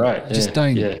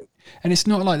don't. Yeah. And it's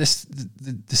not like this.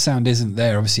 The sound isn't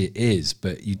there. Obviously it is,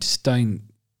 but you just don't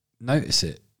notice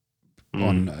it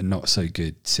on a not so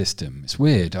good system. It's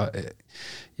weird. I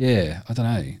don't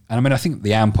know. And I think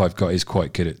the amp I've got is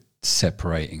quite good at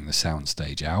separating the sound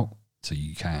stage out, so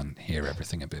you can hear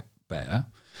everything a bit better.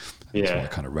 That's what I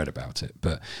kind of read about it.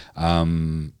 But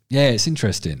it's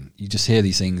interesting. You just hear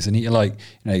these things, and you're like,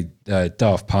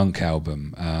 Daft Punk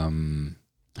album.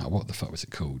 What the fuck was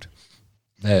it called?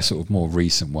 Their sort of more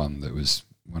recent one that was,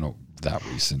 well, not that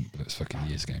recent, but it's fucking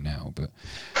years ago now. But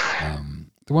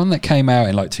the one that came out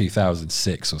in like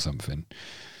 2006 or something.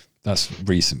 That's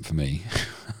recent for me.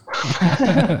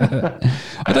 I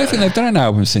don't think they've done an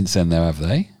album since then, though, have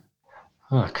they?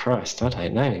 Oh, Christ, I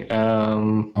don't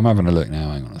know. I'm having a look now.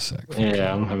 Hang on a sec.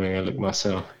 Yeah, I'm having a look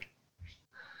myself.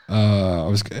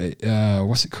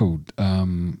 What's it called?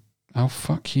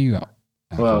 Fuck you up.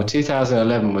 Well,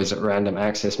 2011 was at Random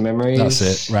Access Memories.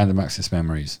 That's it, Random Access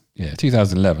Memories. Yeah,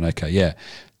 2011. Okay, yeah.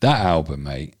 That album,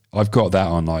 mate, I've got that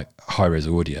on like high-res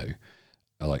audio,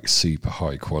 like super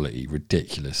high quality,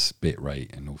 ridiculous bit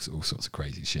rate and all sorts of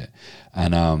crazy shit.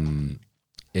 And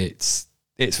it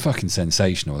it's fucking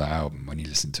sensational, that album, when you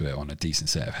listen to it on a decent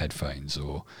set of headphones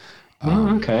or.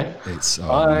 Okay. It's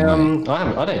I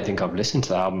don't think I've listened to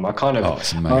the album. I kind of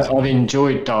it's amazing. I've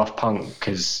enjoyed Daft Punk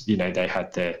because they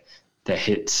had their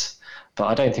hits, but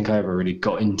I don't think I ever really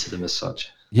got into them as such.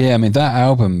 Yeah, I mean that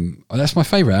album, that's my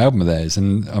favorite album of theirs,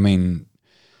 and I mean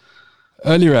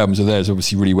earlier albums of theirs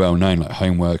obviously really well known, like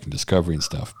Homework and Discovery and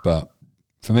stuff, but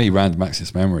for me, Random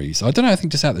Access Memories, I don't know, I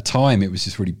think just at the time it was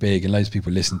just really big and loads of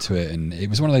people listened to it, and it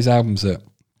was one of those albums that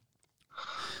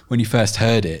when you first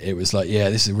heard it, it was like, yeah,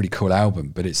 this is a really cool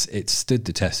album, but it stood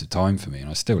the test of time for me, and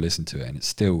I still listen to it, and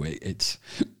it's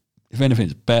if anything,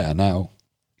 it's better now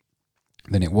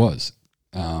than it was,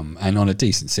 and on a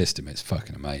decent system, it's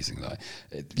fucking amazing. Like,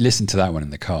 listen to that one in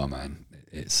the car, man.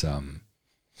 It's just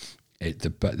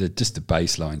the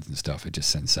bass lines and stuff are just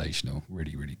sensational,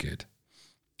 really, really good,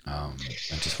 and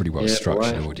just really well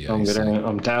structured audio. I'm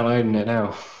downloading it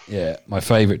now. Yeah, my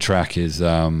favorite track is.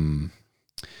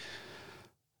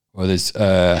 Well, there's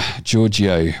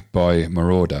Giorgio by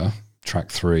Marauder,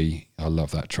 track 3. I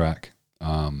love that track.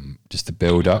 Just the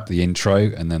build up, the intro,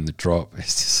 and then the drop.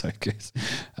 It's just so good.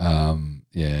 No,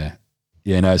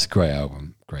 it's a great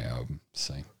album.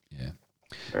 So yeah,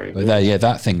 Very but good.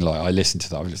 that thing, like I've listened to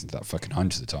that fucking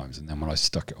hundreds of times, and then when I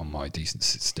stuck it on my decent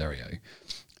stereo,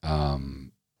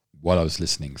 while I was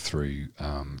listening through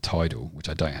Tidal, which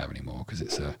I don't have anymore because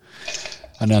it's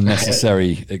an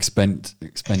unnecessary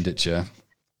expenditure.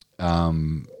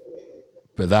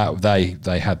 But that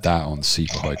they had that on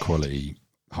super high quality,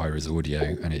 high res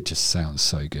audio, and it just sounds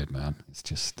so good, man. It's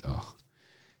just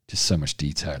so much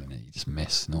detail in it you just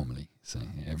miss normally. So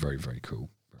yeah, very, very cool.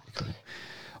 Very cool.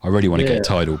 I really want to get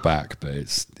Tidal back, but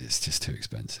it's just too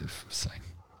expensive. So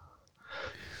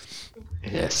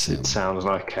yes, it sounds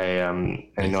like a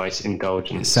nice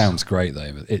indulgence. It sounds great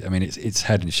though. But it's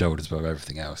head and shoulders above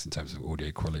everything else in terms of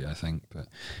audio quality, I think. But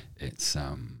it's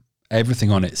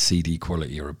everything on it's CD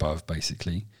quality or above,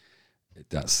 basically.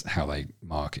 That's how they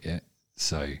market it.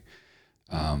 So,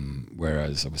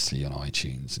 whereas obviously on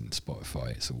iTunes and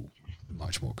Spotify, it's all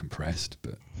much more compressed.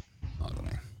 But I don't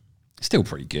know. It's still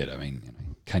pretty good. I mean,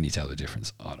 can you tell the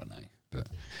difference? I don't know, but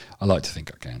I like to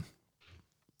think I can.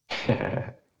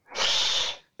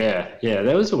 Yeah.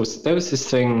 There was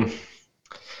this thing.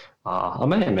 I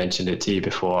may have mentioned it to you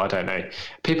before. I don't know.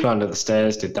 People Under the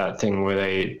Stairs did that thing where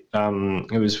they.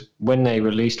 It was when they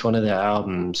released one of their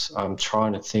albums. I'm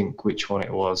trying to think which one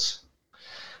it was.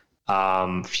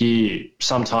 Some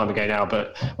time ago now,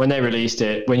 but when they released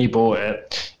it, when you bought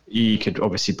it, you could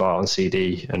obviously buy it on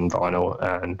CD and vinyl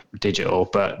and digital,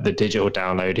 but the digital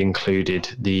download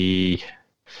included the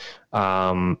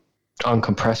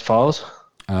uncompressed files.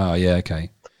 Oh yeah, okay.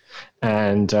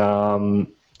 And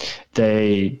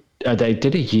they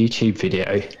did a YouTube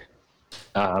video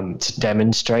to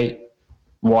demonstrate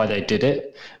why they did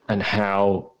it and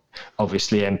how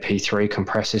obviously MP3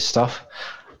 compresses stuff.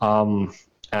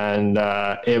 And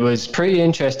it was pretty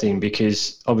interesting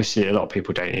because obviously a lot of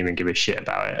people don't even give a shit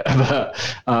about it.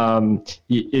 But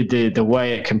the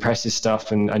way it compresses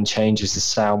stuff and changes the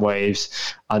sound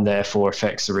waves and therefore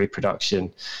affects the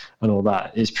reproduction and all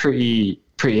that is pretty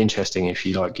interesting if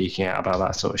you like geeking out about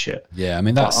that sort of shit. Yeah, I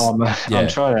mean that's. I'm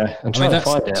trying to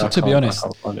find it. To be honest,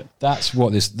 that's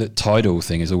what the Tidal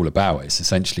thing is all about. It's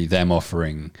essentially them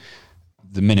offering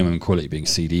the minimum quality being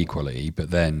CD quality,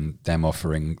 but then them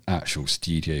offering actual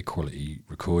studio quality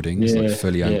recordings, like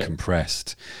fully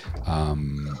uncompressed. I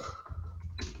mean,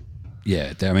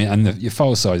 and your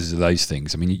file sizes of those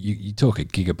things. I mean, you talk a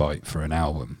gigabyte for an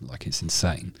album, like it's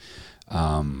insane.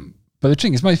 But the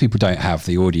thing is, most people don't have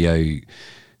the audio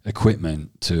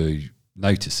equipment to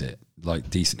notice it, like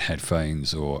decent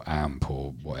headphones or amp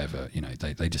or whatever.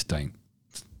 They just don't.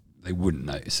 They wouldn't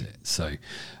notice it. So,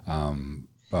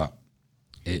 but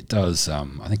it does. I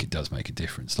think it does make a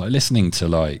difference. Like listening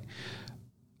to I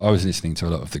was listening to a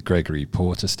lot of the Gregory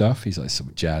Porter stuff. He's like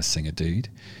some jazz singer dude.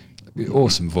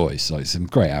 Awesome voice, like some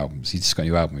great albums. He's just got a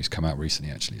new album. He's come out recently.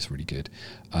 Actually, it's really good.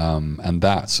 And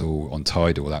that's all on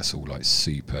Tidal. That's all like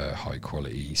super high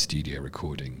quality studio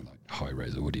recording, like high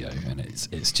res audio, and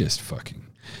it's just fucking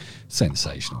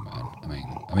sensational, man.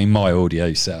 I mean, my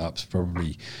audio setup's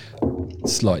probably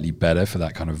slightly better for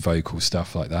that kind of vocal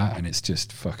stuff like that, and it's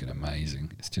just fucking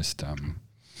amazing. It's just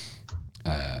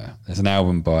there's an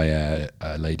album by a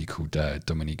lady called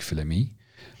Dominique Philemy,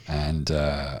 and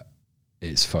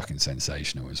it's fucking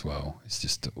sensational as well. It's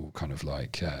just all kind of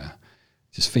like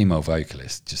just female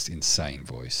vocalist, just insane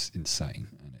voice, insane,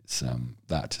 and it's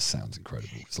that just sounds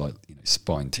incredible. It's like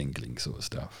spine tingling sort of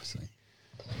stuff. So.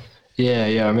 Yeah,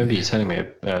 I remember you telling me.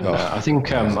 I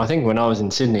think when I was in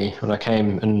Sydney, when I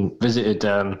came and visited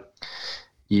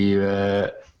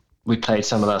we played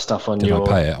some of that stuff on Did I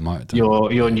pay it? I might have done.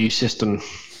 your new system.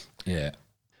 Yeah,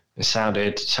 it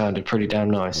sounded pretty damn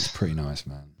nice. It's pretty nice,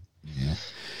 man. Yeah,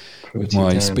 with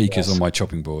my speakers on my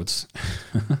chopping boards.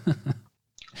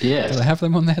 Yeah. Did I have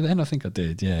them on there then? I think I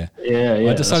did, yeah.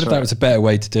 Yeah. I decided that was a better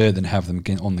way to do it than have them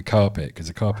on the carpet, because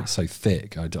the carpet's so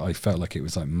thick. I felt like it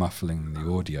was like muffling the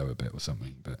audio a bit or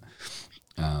something, but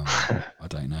I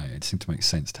don't know. It seemed to make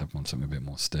sense to have them on something a bit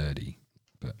more sturdy,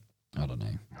 but I don't know.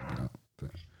 Maybe not,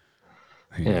 but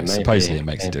who knows? Maybe, supposedly it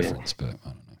makes a difference, but I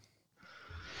don't know.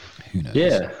 Who knows?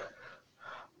 Yeah.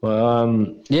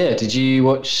 Well, did you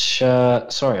watch...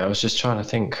 sorry, I was just trying to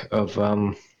think of...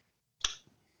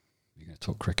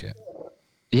 Talk cricket.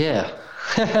 Yeah.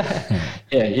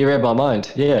 Yeah, you read my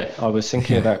mind. Yeah, I was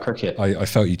thinking about cricket. I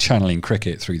felt you channeling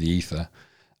cricket through the ether.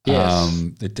 Yes.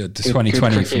 The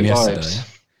 2020 from yesterday.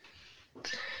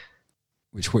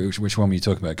 Which one were you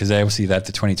talking about? Because they obviously had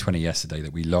the 2020 yesterday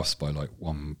that we lost by like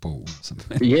one ball or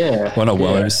something. Yeah. Well,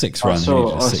 it was 6 runs.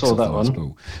 I saw that one.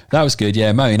 Ball. That was good.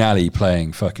 Yeah, Moeen Ali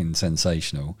playing fucking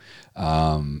sensational.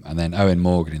 And then Owen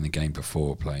Morgan in the game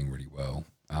before playing really well.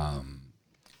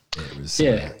 It was,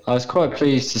 I was quite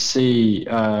pleased to see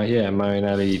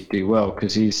Moeen Ali do well,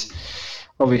 because he's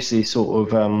obviously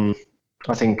sort of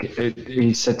I think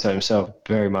he said to himself,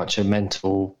 very much a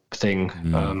mental thing.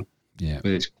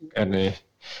 It's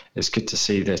good to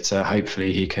see that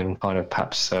hopefully he can kind of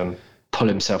perhaps pull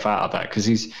himself out of that, because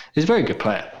he's a very good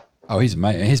player. Oh, he's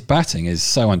amazing. His batting is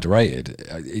so underrated.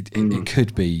 It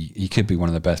could be, he could be one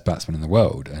of the best batsmen in the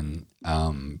world, and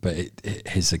but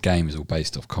his game is all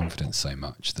based off confidence so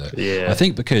much that I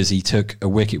think because he took a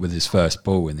wicket with his first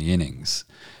ball in the innings,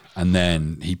 and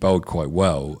then he bowled quite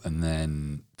well, and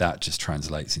then that just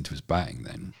translates into his batting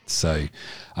then. So,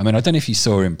 I mean, I don't know if you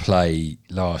saw him play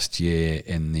last year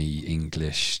in the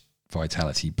English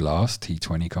Vitality Blast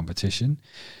T20 competition,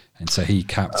 and so he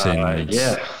captained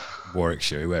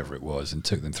Warwickshire, whoever it was, and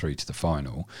took them through to the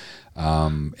final.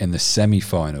 In the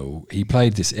semi-final, he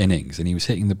played this innings and he was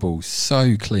hitting the ball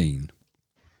so clean.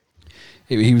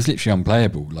 He was literally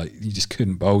unplayable. Like, you just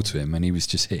couldn't bowl to him, and he was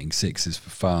just hitting sixes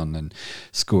for fun and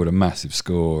scored a massive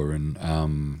score.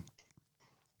 And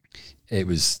it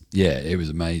was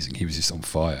amazing. He was just on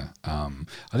fire. I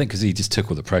think because he just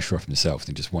took all the pressure off himself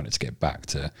and just wanted to get back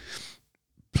to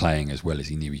playing as well as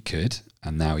he knew he could,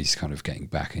 and now he's kind of getting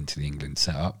back into the England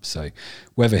setup. So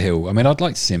whether I'd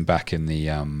like to see him back in the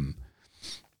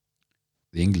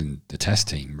test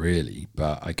team really,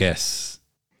 but I guess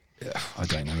I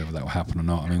don't know whether that will happen or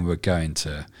not. I mean, we're going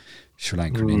to Sri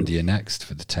Lanka and India next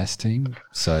for the test team,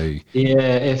 so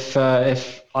if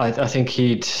I think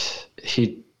he'd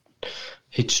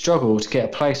struggle to get a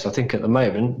place, I think, at the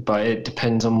moment, but it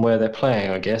depends on where they're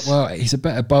playing, I guess. Well, he's a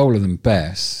better bowler than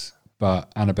Bess,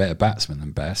 and a better batsman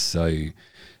than Bess, so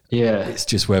it's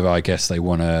just whether, I guess, they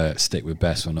want to stick with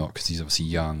Bess or not, because he's obviously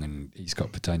young and he's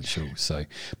got potential. So,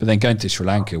 but then going to Sri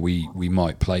Lanka, we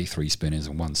might play 3 spinners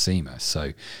and 1 seamer,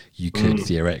 so you could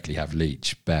theoretically have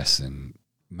Leach, Bess, and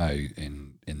Mo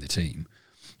in the team.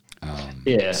 I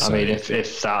mean,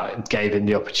 if that gave him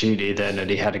the opportunity, then, and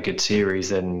he had a good series,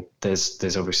 then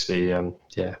there's obviously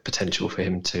potential for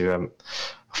him to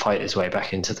fight his way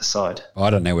back into the side. I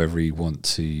don't know whether he'd want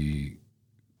to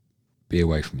be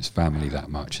away from his family that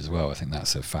much as well. I think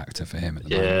that's a factor for him at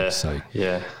the moment. So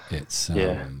it's I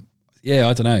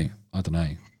don't know,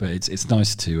 but it's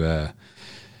nice to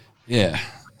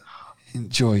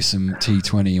enjoy some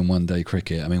T20 and one day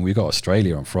cricket. I mean, we got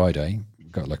Australia on Friday.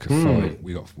 We've got like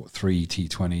we got 3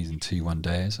 T20s and 2 one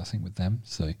days, I think, with them.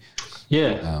 So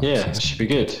it should be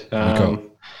good.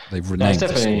 They've renamed the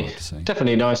squad. So.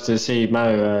 Definitely nice to see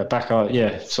Mo back at it.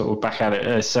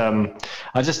 It's, I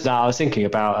was thinking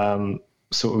about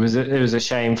it was a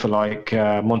shame for like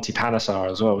Monty Panesar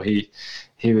as well. He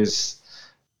was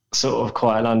sort of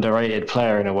quite an underrated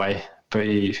player in a way, but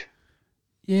he.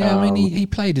 Yeah, I mean, he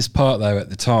played his part though at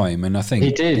the time, and I think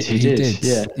he did.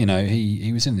 Yeah, you know,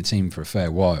 he was in the team for a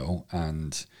fair while,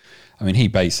 and I mean, he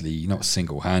basically, not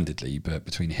single-handedly, but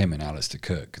between him and Alistair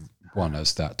Cook, won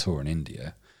us that tour in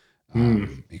India.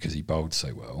 Because he bowled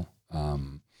so well.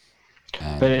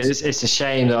 But it's a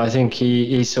shame that I think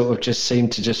he sort of just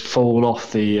seemed to just fall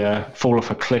off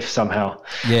a cliff somehow.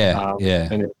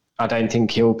 And I don't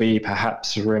think he'll be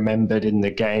perhaps remembered in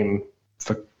the game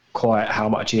for quite how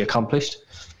much he accomplished.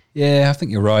 Yeah, I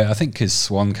think you're right. I think because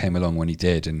Swan came along when he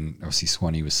did, and obviously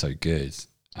Swanee was so good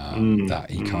that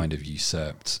he kind of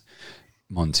usurped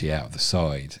Monty out of the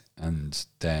side, and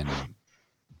then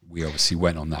we obviously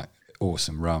went on that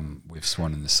awesome run with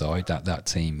Swan in the side. That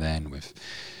team then with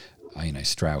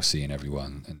Straussy and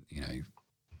everyone, and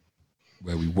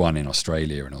where we won in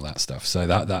Australia and all that stuff. So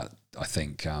that I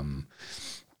think,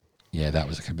 that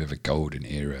was a bit of a golden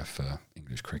era for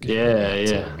English cricket.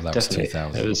 Yeah, well, that definitely.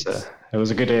 was 2000. It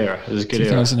was a good era. It was a good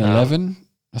 2011,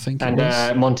 I think.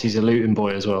 And Monty's a Luton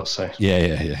boy as well. So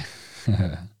yeah.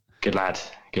 Good lad.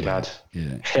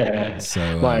 Yeah.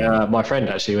 So my friend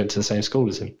actually went to the same school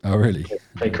as him. Oh, really?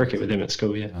 Played cricket with him at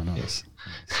school. Yeah. Oh, nice.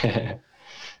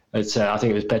 It's I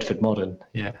think it was Bedford Modern.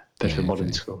 Yeah, Bedford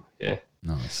Modern School. Yeah.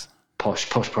 Nice. Posh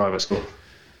private school.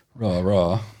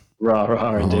 Rah. Indeed.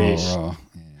 Rah.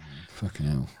 Yeah, fucking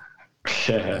hell.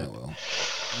 Yeah.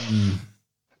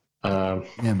 Well.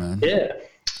 Yeah, man. Yeah.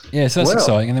 Yeah, so that's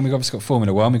exciting. And then we've obviously got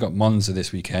Formula One. We've got Monza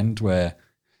this weekend where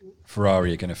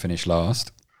Ferrari are going to finish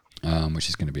last, which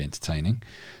is going to be entertaining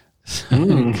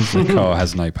because the car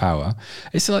has no power.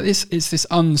 It's like this. It's this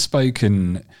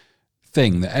unspoken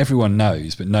thing that everyone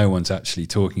knows, but no one's actually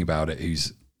talking about it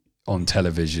who's on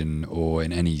television or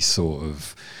in any sort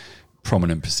of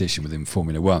prominent position within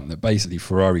Formula One, that basically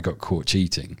Ferrari got caught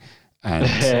cheating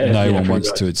and no one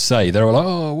wants to say. They're all like,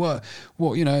 oh, what,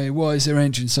 why is their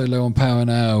engine so low on power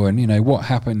now? And, what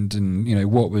happened?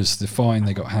 And, what was the fine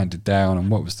they got handed down and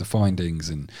what was the findings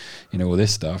and, all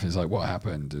this stuff. It's like, what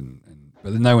happened?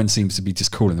 But no one seems to be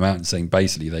just calling them out and saying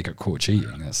basically they got caught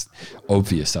cheating. That's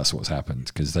obvious. That's what's happened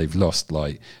because they've lost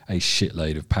like a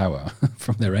shitload of power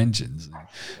from their engines.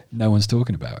 No one's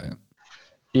talking about it.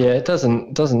 Yeah, it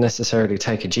doesn't necessarily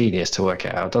take a genius to work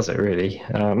it out, does it? Really?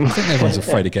 I think everyone's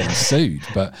afraid of getting sued.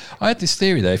 But I had this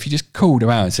theory though: if you just called them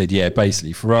out and said, "Yeah,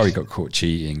 basically Ferrari got caught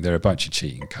cheating. They're a bunch of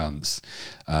cheating cunts.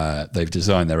 They've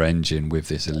designed their engine with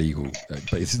this illegal, but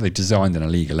they've designed an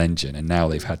illegal engine, and now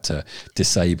they've had to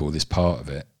disable this part of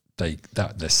it. They're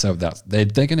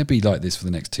going to be like this for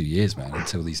the next 2 years, man,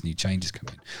 until these new changes come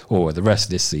in, or the rest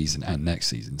of this season and next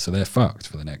season. So they're fucked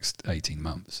for the next 18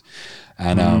 months,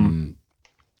 and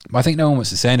I think no one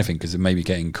wants to say anything because of maybe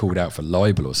getting called out for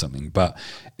libel or something. But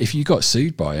if you got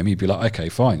sued by him, you'd be like, okay,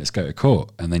 fine, let's go to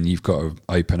court. And then you've got to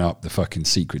open up the fucking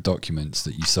secret documents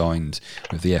that you signed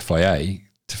with the FIA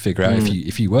to figure out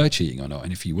if you were cheating or not.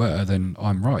 And if you were, then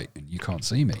I'm right and you can't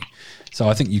see me. So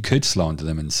I think you could slander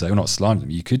them and say, well, not slander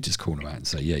them, you could just call them out and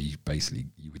say, yeah, you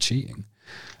were cheating.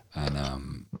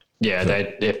 And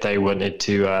if they wanted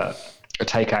to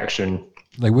take action,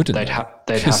 they wouldn't. They'd have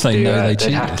to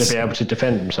be able to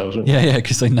defend themselves. Yeah,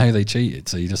 because they know they cheated.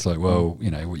 So you're just like, well, what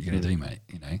are you going to do, mate?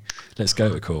 Let's go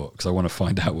to court because I want to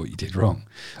find out what you did wrong.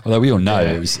 Although we all know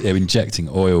it was injecting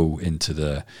oil into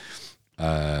the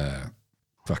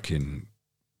fucking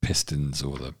pistons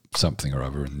or the something or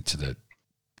other into the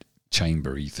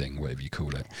chambery thing, whatever you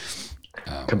call it.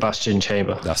 Combustion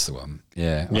chamber. That's the one.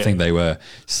 Yeah, I think they were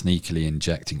sneakily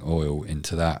injecting oil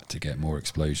into that to get more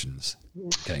explosions.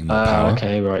 Getting more power.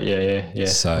 Okay, right, yeah.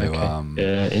 So,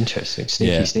 okay. Interesting,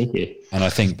 sneaky. And I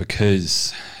think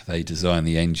because they designed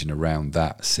the engine around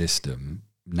that system,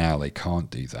 now they can't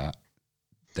do that.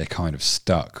 They're kind of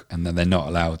stuck, and then they're not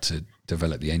allowed to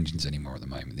develop the engines anymore at the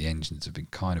moment. The engines have been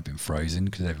frozen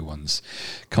because everyone's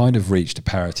kind of reached a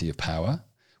parity of power.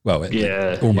 Well,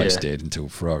 it almost did until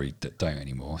Ferrari don't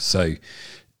anymore. So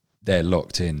they're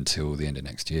locked in till the end of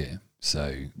next year.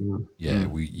 So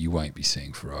you won't be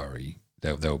seeing Ferrari.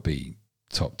 They'll be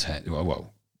top 10.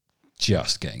 Well,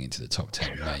 just getting into the top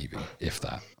 10, maybe if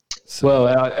that. So. Well,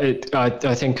 I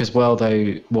think as well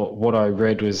though. What I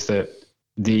read was that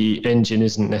the engine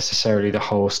isn't necessarily the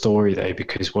whole story though,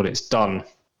 because what it's done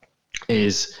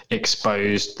is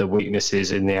exposed the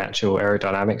weaknesses in the actual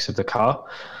aerodynamics of the car.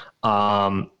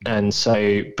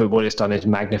 But what it's done is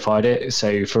magnified it.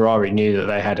 So Ferrari knew that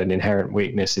they had an inherent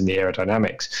weakness in the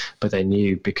aerodynamics, but they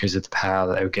knew because of the power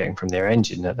that they were getting from their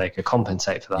engine that they could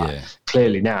compensate for that. Yeah.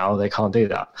 Clearly now they can't do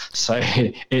that. So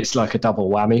it's like a double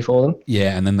whammy for them.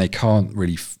 Yeah, and then they can't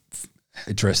really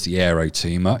address the aero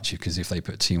too much because if they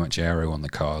put too much aero on the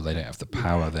car, they don't have the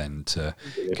power then to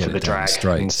get it down the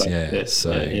straights.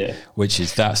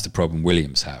 That's the problem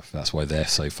Williams have. That's why they're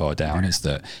so far down. Is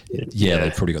that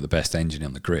they've probably got the best engine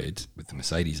on the grid with the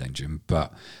Mercedes engine,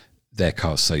 but their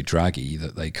car's so draggy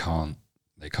that they can't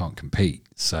compete.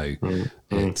 So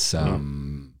it's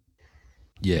an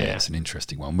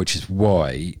interesting one, which is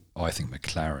why I think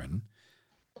McLaren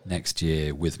next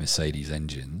year with Mercedes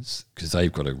engines, because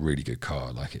they've got a really good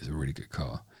car, like it's a really good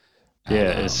car.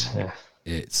 It is. Yeah.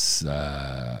 It's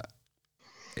that's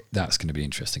going to be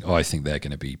interesting. I think they're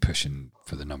going to be pushing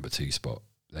for the number 2 spot.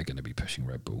 They're going to be pushing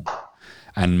Red Bull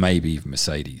and maybe even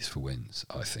Mercedes for wins.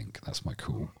 I think that's my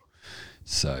call.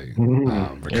 So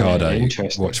Ricardo,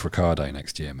 interesting. watch Ricardo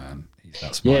next year, man.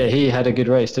 He had a good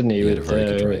race, didn't he? He had a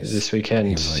very good race this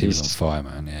weekend. He was on fire,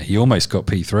 man. Yeah, he almost got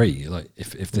P3. Like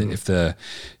if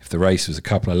the race was a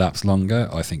couple of laps longer,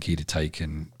 I think he'd have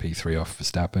taken P3 off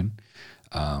Verstappen.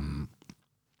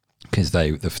 Because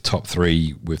the top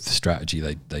three with the strategy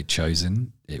they'd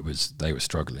chosen, they were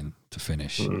struggling to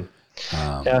finish.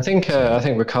 I think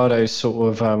Ricardo's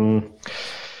sort of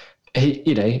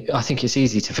I think it's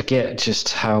easy to forget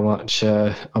just how much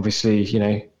obviously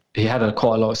he had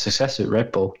quite a lot of success at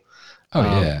Red Bull. Oh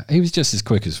yeah, he was just as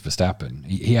quick as Verstappen.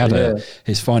 He had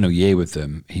his final year with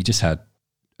them. He just had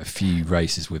a few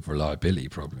races with reliability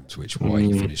problems, which why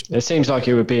he finished. It seems like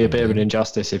it would be a bit of an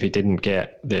injustice if he didn't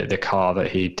get the car that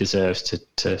he deserves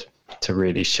to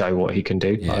really show what he can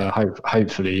do. Yeah.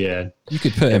 Hopefully, yeah. You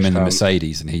could put him in the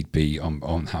Mercedes and he'd be on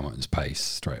Hamilton's pace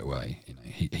straight away.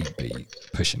 He'd be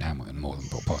pushing Hamilton more than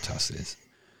Bottas is.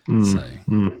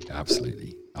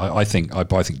 Absolutely. I think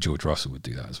George Russell would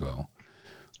do that as well.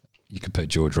 You could put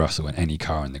George Russell in any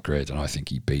car in the grid, and I think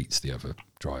he beats the other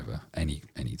driver, any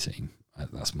team.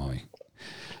 That's my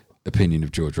opinion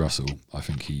of George Russell. I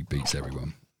think he beats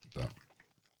everyone. But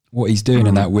what he's doing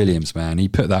in that Williams, man, he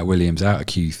put that Williams out of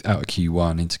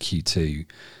Q1 into Q2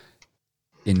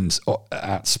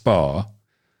 at Spa.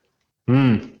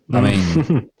 I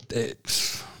mean,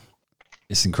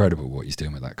 it's incredible what he's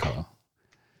doing with that car.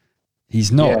 He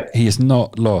has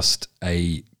not lost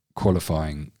a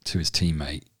qualifying to his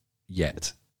teammate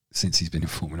yet since he's been in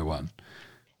Formula One,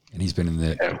 and he's been in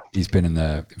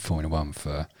the Formula One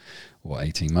for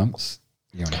 18 months,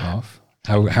 year and a half.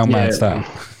 How mad is that?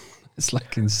 It's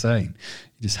like insane.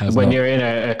 He just has when you're in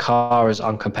a car as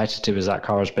uncompetitive as that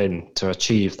car has been, to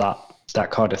achieve that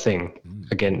kind of thing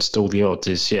against all the odds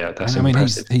is that's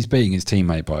impressive. He's beating his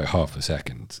teammate by half a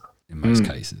second in most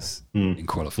cases in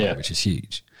qualifying, which is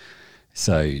huge.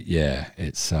 So yeah,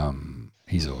 it's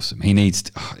he's awesome. He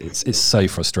needs it's so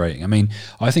frustrating. I mean,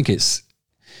 I think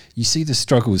you see the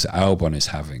struggles Albon is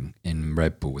having in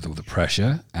Red Bull with all the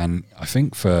pressure, and I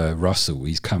think for Russell,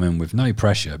 he's come in with no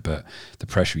pressure, but the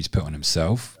pressure he's put on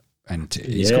himself, and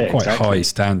he's got quite high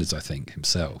standards, I think,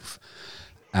 himself.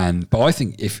 But I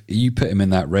think if you put him in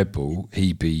that Red Bull,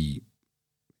 he'd be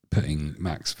putting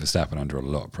Max Verstappen under a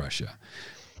lot of pressure.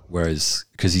 Whereas,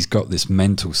 because he's got this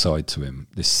mental side to him,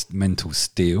 this mental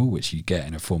steel, which you get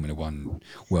in a Formula One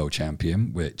world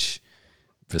champion, which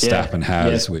Verstappen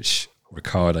has, which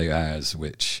Ricciardo has,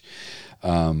 which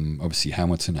obviously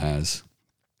Hamilton has.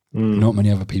 Not many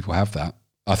other people have that.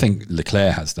 I think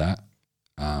Leclerc has that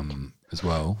as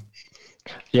well.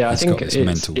 Yeah, I think got this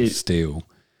mental steel.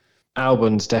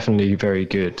 Albon's definitely very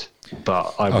good,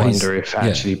 but I wonder if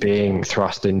actually being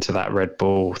thrust into that Red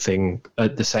Bull thing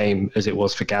the same as it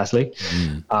was for Gasly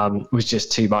was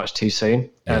just too much too soon.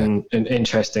 Yeah. And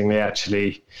interestingly,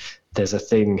 actually, there's a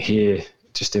thing here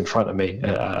just in front of me,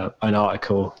 an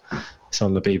article. It's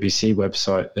on the BBC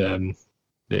website.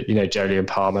 Jolyon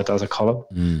Palmer does a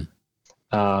column.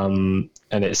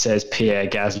 And it says Pierre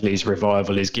Gasly's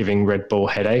revival is giving Red Bull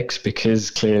headaches,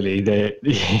 because clearly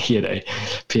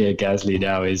Pierre Gasly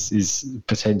now is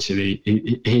potentially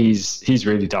he's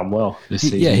really done well this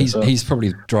season. Yeah, he's probably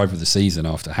the driver of the season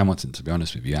after Hamilton, to be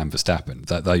honest with you, and Verstappen.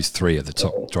 Those three are the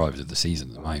top drivers of the season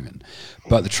at the moment.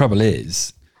 But the trouble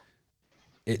is,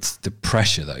 it's the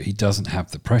pressure though. He doesn't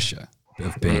have the pressure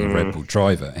of being a Red Bull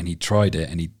driver, and he tried it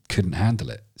and he couldn't handle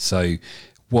it. So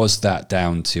was that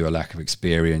down to a lack of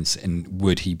experience, and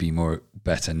would he be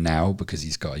better now because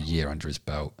he's got a year under his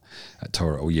belt at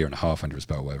Toro, or a year and a half under his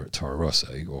belt, whether at Toro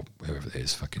Rosso or whoever it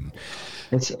is,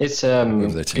 it's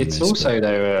also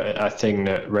though a thing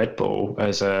that Red Bull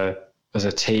as a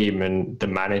team and the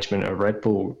management of Red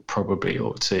Bull probably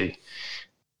ought to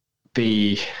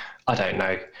be. I don't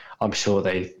know. I'm sure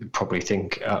they probably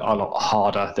think a lot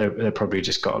harder. They've probably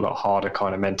just got a lot harder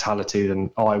kind of mentality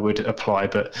than I would apply.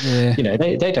 But,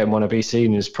 they don't want to be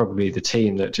seen as probably the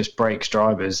team that just breaks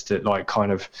drivers, that like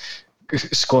kind of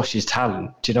squashes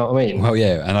talent. Do you know what I mean? Well,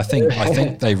 yeah. And I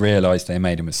think they realised they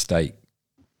made a mistake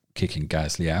kicking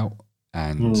Gasly out,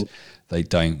 and they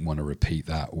don't want to repeat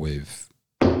that with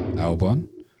Albon.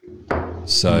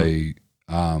 So,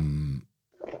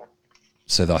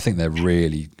 So I think they're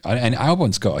really, and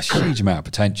Albon's got a huge amount of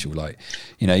potential. Like,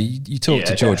 you talk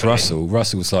to George Russell.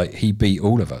 Russell's like, he beat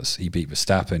all of us. He beat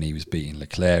Verstappen. He was beating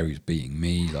Leclerc. He was beating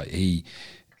me. Like he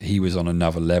was on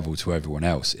another level to everyone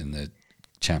else in the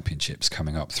championships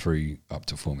coming up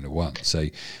to Formula One. So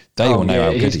they all know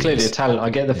how good he is. He's clearly a talent. I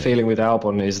get the feeling with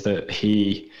Albon is that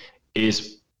he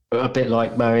is a bit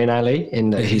like Moeen Ali in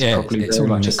that he's probably very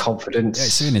much a confidence. Yeah,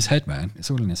 it's all in his head, man. It's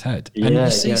all in his head. And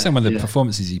you see some of the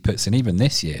performances he puts in, even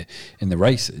this year in the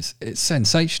races. It's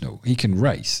sensational. He can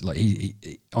race. Like he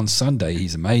on Sunday,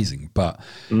 he's amazing, but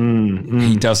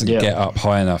he doesn't get up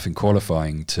high enough in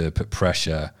qualifying to put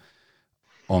pressure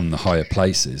on the higher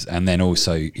places, and then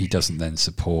also he doesn't then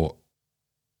support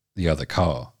the other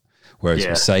car. Whereas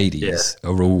Mercedes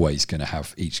are always going to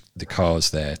have the cars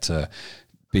there to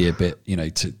be a bit,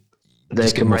 to they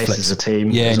can race as a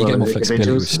team. Yeah, and you get more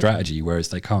flexibility with strategy, whereas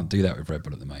they can't do that with Red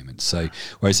Bull at the moment. So,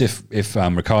 whereas if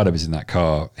Ricciardo was in that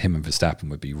car, him and Verstappen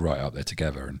would be right up there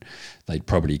together, and they'd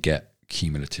probably get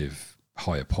cumulative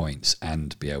higher points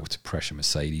and be able to pressure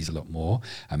Mercedes a lot more,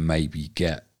 and maybe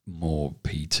get more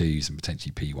P2s and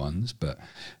potentially P1s. But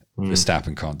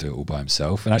Verstappen can't do it all by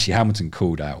himself. And actually, Hamilton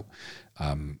called out,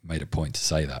 made a point to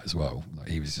say that as well. Like,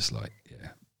 he was just like,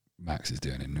 Max is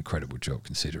doing an incredible job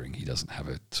considering he doesn't have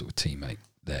a sort of teammate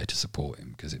there to support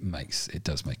him, because it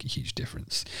does make a huge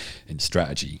difference in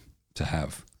strategy to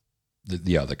have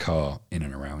the other car in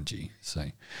and around you. So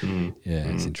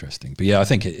it's interesting. But I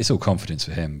think it's all confidence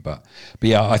for him. But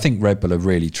I think Red Bull are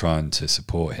really trying to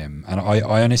support him, and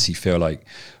I honestly feel like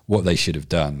what they should have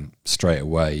done straight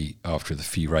away after the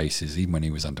few races, even when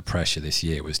he was under pressure this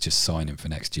year, was just sign him for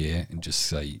next year and just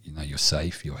say, you're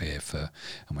safe, you're here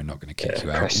and we're not going to kick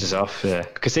you out. Pressure's off,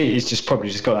 because he's just probably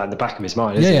just got that in the back of his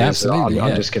mind, isn't he? Absolutely.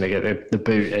 I'm just going to get the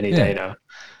boot any day now.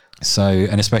 So,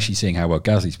 and especially seeing how well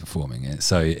Gasly's performing,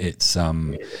 so it's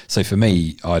so for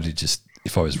me, I'd have just,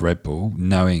 if I was Red Bull,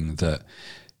 knowing that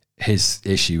his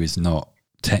issue is not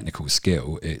technical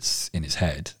skill, it's in his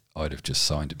head, I'd have just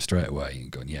signed him straight away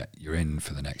and gone, you're in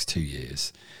for the next 2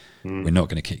 years. We're not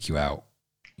going to kick you out.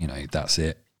 That's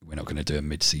it. We're not going to do a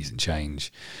mid-season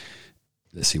change.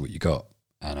 Let's see what you got.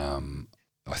 And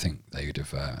I think they would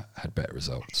have had better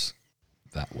results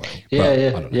that way.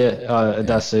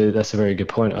 That's a very good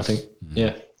point, I think.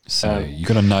 So you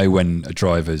got to know when a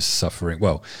driver's suffering,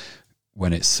 well,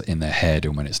 when it's in their head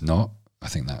and when it's not. I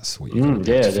think that's what you got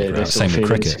to figure out. Same with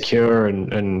cricket. Insecure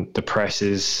and the press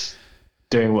is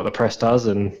doing what the press does,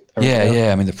 and I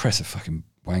mean, the press are fucking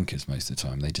wankers most of the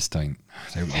time. They just don't.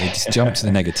 They just jump to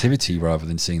the negativity rather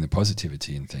than seeing the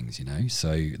positivity in things.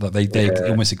 So like they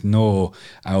almost ignore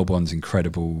Albon's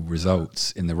incredible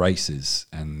results in the races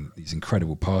and these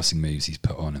incredible passing moves he's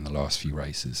put on in the last few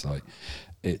races. Like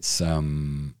it's, I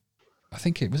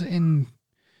think it was in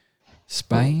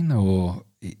Spain and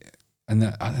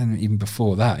even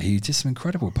before that, he did some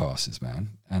incredible passes,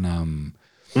 man, and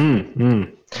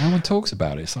no one talks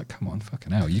about it. It's like, come on,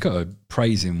 fucking hell. You got to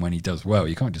praise him when he does well.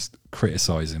 You can't just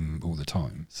criticize him all the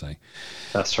time. So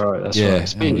that's right. Right.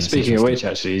 Speaking of which,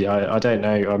 actually, I don't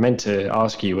know. I meant to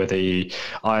ask you whether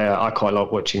I quite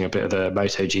like watching a bit of the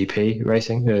MotoGP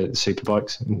racing, the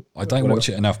superbikes. I don't watch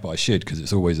it enough, but I should, because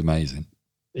it's always amazing.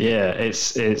 Yeah,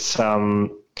 it's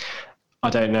I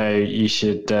don't know. You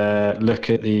should look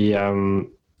at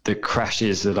the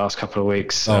crashes the last couple of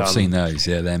weeks. I've seen those.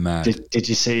 Yeah, they're mad. Did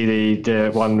you see the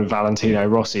one Valentino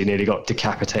Rossi nearly got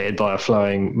decapitated by a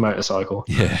flowing motorcycle?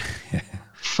 Yeah.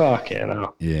 Fucking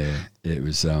hell. Yeah, it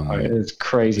was. It was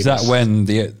crazy. Is that when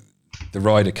the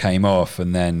rider came off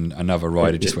and then another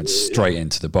rider just went straight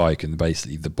into the bike and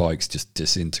basically the bike's just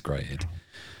disintegrated?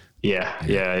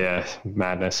 Yeah.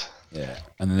 Madness. Yeah.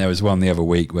 And then there was one the other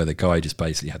week where the guy just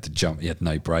basically had to jump. He had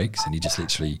no brakes and he just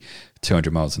literally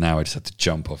 200 miles an hour just had to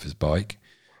jump off his bike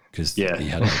because he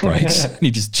had no brakes. And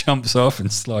he just jumps off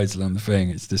and slides along the thing.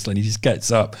 It's just like he just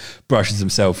gets up, brushes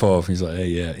himself off. And he's like,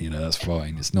 hey, that's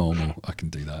fine. It's normal. I can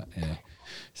do that. Yeah.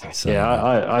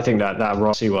 So, I think that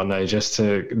Rossi one though, just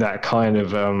to that kind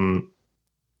of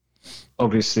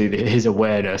obviously his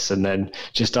awareness, and then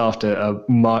just after a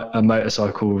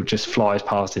motorcycle just flies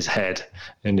past his head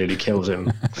and nearly kills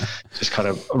him, just kind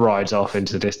of rides off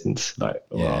into the distance. Like,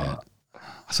 wow.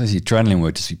 I suppose the adrenaline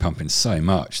would just be pumping so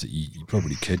much that you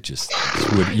probably could just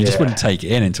wouldn't take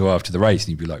it in until after the race,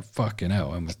 and you'd be like, fucking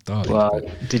hell, I almost died. Well,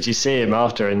 did you see him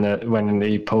after when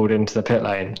he pulled into the pit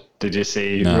lane? Did you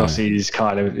see Rossi's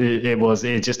kind of,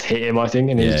 it just hit him, I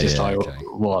think, and he was just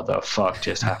what the fuck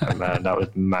just happened, man? That was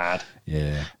mad.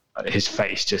 Yeah. His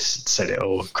face just said it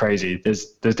all. Crazy. There's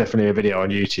definitely a video on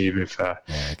YouTube if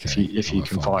you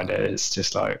can find it. It's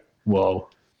just like, whoa.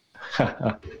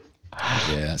 Yeah,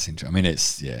 that's interesting. I mean,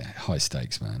 it's high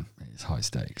stakes, man. It's high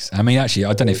stakes. I mean, actually,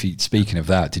 I don't know if speaking of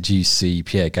that, did you see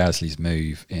Pierre Gasly's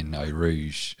move in Eau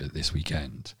Rouge this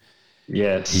weekend?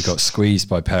 Yes. He got squeezed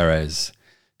by Perez,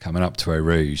 coming up to Eau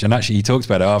Rouge. And actually, he talks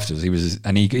about it afterwards.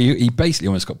 He basically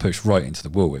almost got pushed right into the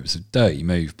wall. It was a dirty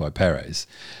move by Perez.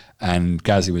 And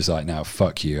Gasly was like, no,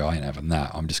 fuck you, I ain't having that.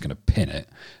 I'm just going to pin it.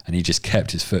 And he just kept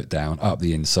his foot down up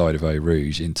the inside of Eau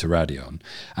Rouge into Radion.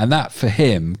 And that for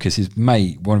him, because his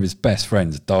mate, one of his best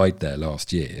friends, died there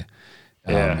last year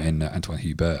in Antoine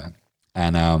Hubert.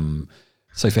 And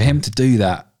so for him to do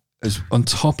that, as on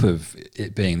top of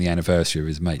it being the anniversary of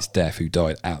his mate's death, who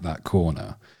died at that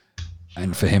corner,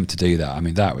 and for him to do that, I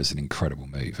mean, that was an incredible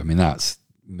move. I mean, that's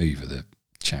move of the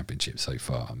championship so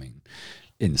far. I mean,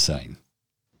 insane.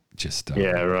 Just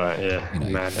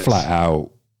flat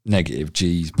out negative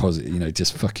G's, positive,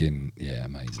 just fucking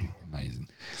amazing.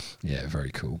 Yeah,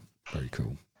 very cool.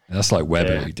 And that's like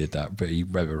Webber who did that, but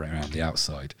Webber ran around the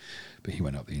outside, but he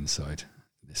went up the inside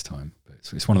this time. But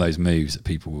it's one of those moves that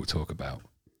people will talk about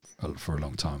for a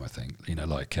long time, I think.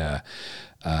 Like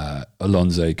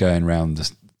Alonso going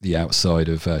around the outside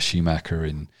of Schumacher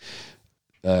in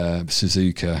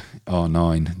Suzuka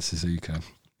R9 in Suzuka.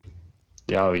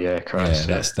 Oh yeah, Christ.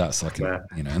 Yeah, that's like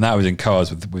and that was in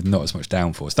cars with not as much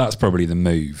downforce. That's probably the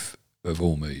move of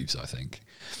all moves, I think,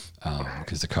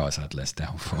 because the cars had less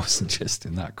downforce, and just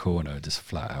in that corner, just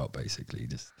flat out, basically,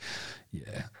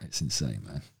 it's insane,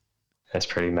 man. That's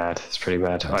pretty mad.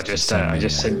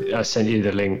 I sent you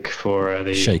the link for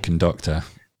the Shaken Doctor.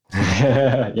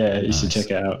 You should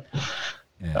check it out.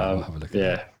 Yeah, I'll have a look at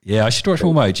it. Yeah, I should watch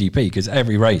more MotoGP because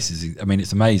every race is. I mean,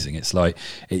 it's amazing. It's like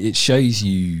it shows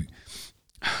you.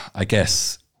 I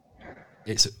guess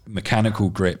its mechanical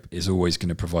grip is always going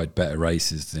to provide better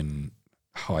races than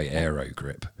high aero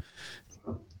grip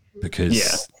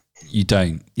because you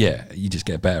just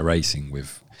get better racing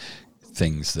with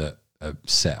things that are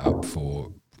set up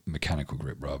for mechanical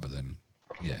grip rather than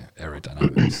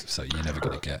aerodynamics. So you're never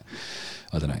going to get,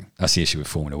 I don't know, that's the issue with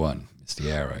Formula One. It's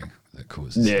the aero that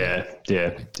causes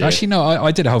Actually, no,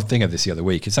 I did a whole thing of this the other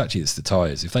week. It's the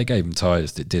tyres. If they gave them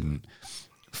tyres that didn't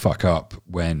fuck up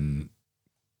when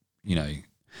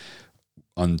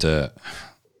under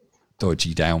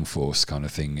dodgy downforce kind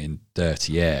of thing in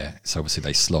dirty air, so obviously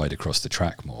they slide across the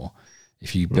track more.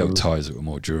 If you built tyres that were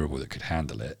more durable that could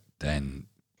handle it, then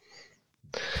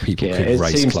people could race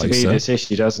closer. It seems to be this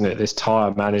issue, doesn't it? This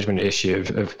tyre management issue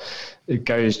of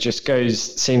it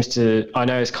seems to, I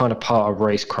know it's kind of part of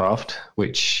racecraft,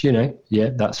 which,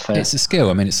 that's fair. It's a skill.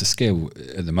 I mean, it's a skill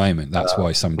at the moment. That's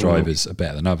why some drivers are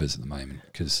better than others at the moment.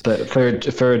 But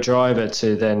for a driver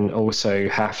to then also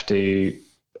have to,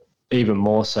 even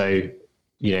more so,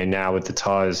 now with the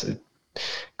tyres,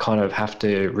 kind of have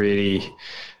to really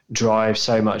drive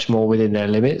so much more within their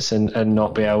limits and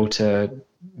not be able to,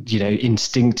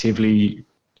 instinctively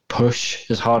push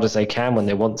as hard as they can when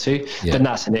they want to, then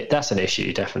that's an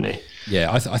issue, definitely. Yeah,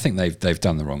 I think they've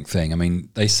done the wrong thing. I mean,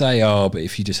 they say, but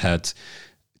if you just had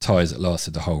tyres that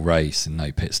lasted the whole race and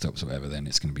no pit stops or whatever, then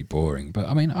it's going to be boring. But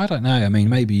I mean, I don't know. I mean,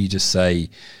 maybe you just say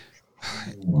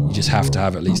you just have to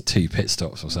have at least 2 pit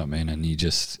stops or something, and you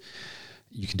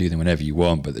can do them whenever you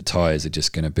want, but the tyres are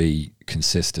just going to be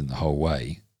consistent the whole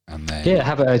way. And then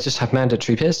have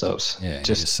mandatory pit stops. Yeah,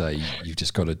 just say you've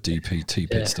just got to do 2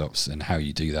 pit stops, and how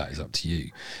you do that is up to you.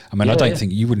 I mean, I don't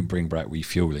think you wouldn't bring back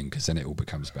refueling because then it all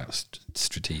becomes about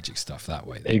strategic stuff that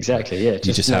way. Then. Exactly. Yeah.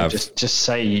 You just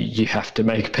say you have to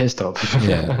make a pit stop.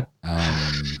 Yeah.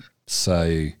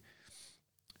 So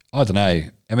I don't know.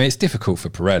 I mean, it's difficult for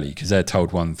Pirelli because they're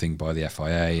told one thing by the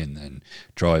FIA, and then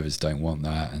drivers don't want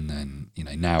that, and then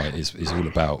now it is all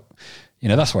about.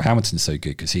 That's why Hamilton's so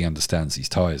good, because he understands these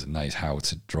tyres and knows how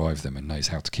to drive them and knows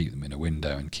how to keep them in a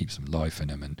window and keep some life in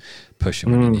them and push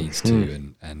them when he needs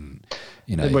to. And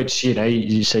which you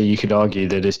could argue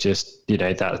that it's just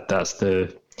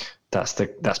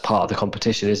that's part of the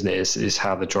competition, isn't it? Is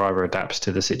how the driver adapts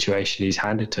to the situation he's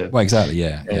handed to. Well, exactly,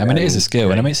 yeah. I mean, it is a skill,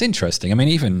 and I mean, it's interesting. I mean,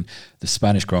 even the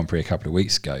Spanish Grand Prix a couple of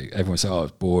weeks ago, everyone said, "Oh,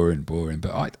 it's boring,"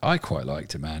 but I quite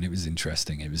liked it, man. It was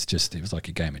interesting. It was like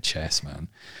a game of chess, man.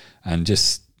 And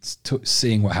just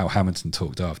seeing how Hamilton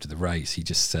talked after the race, he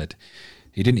just said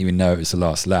he didn't even know it was the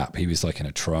last lap. He was like in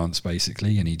a trance,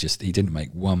 basically, and he didn't make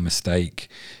one mistake,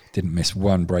 didn't miss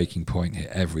one braking point,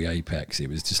 hit every apex. It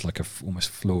was just like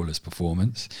almost flawless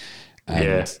performance.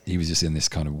 And he was just in this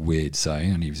kind of weird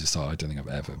zone, and he was just like, I don't think I've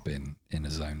ever been in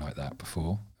a zone like that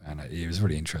before. And it was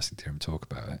really interesting to hear him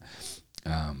talk about it.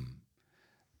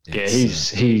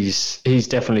 He's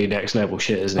definitely next level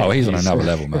shit, isn't he? Oh, he's on another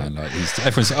level, man. Like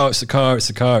everyone says, it's the car.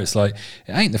 It's like,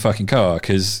 it ain't the fucking car,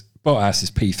 because Bottas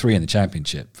is P3 in the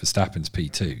championship, Verstappen's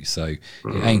P2, so it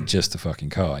ain't just the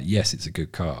fucking car. Yes, it's a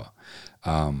good car,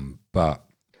 but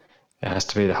it has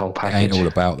to be the whole package. It ain't all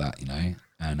about that,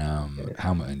 And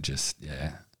Hamilton just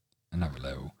another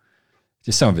level.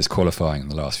 just some of his qualifying in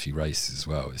the last few races as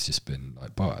well. It's just been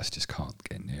like Bottas just can't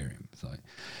get near him. So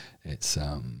it's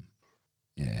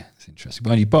it's interesting.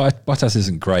 But only Bottas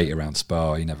isn't great around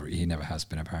Spa. He never has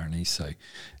been apparently. So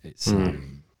it's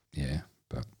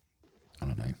but I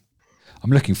don't know. I'm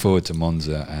looking forward to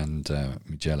Monza and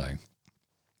Mugello.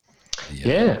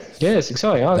 Yeah, it's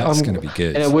exciting. That's going to be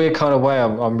good. In a weird kind of way,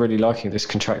 I'm really liking this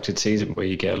contracted season where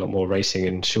you get a lot more racing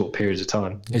in short periods of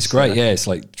time. It's great, it's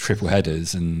like triple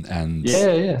headers and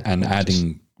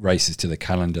adding races to the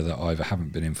calendar that either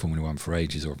haven't been in Formula One for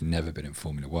ages or have never been in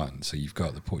Formula One. So you've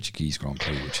got the Portuguese Grand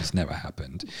Prix, which has never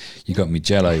happened. You've got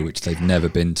Mugello, which they've never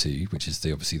been to, which is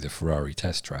obviously the Ferrari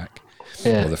test track.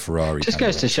 Yeah, or the Ferrari. Just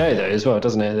goes to show though as well,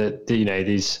 doesn't it, that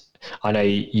these. I know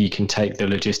you can take the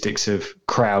logistics of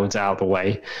crowds out of the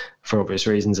way for obvious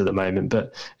reasons at the moment,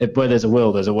 but where there's a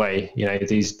will, there's a way.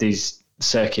 These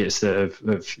circuits that have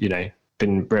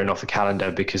been written off the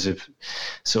calendar because of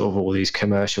sort of all these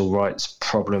commercial rights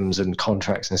problems and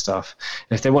contracts and stuff.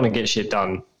 If they want to get shit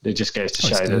done, it just goes to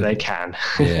show that they can.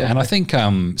 And I think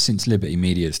since Liberty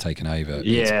Media has taken over,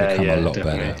 it's become a lot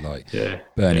better. Like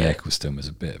Bernie Ecclestone was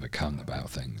a bit of a cunt about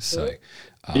things, so.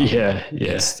 He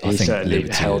certainly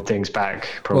held things back,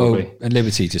 probably. Well, and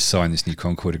Liberty just signed this new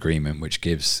Concord agreement, which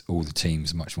gives all the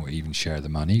teams a much more even share of the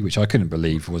money, which I couldn't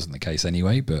believe wasn't the case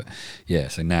anyway. But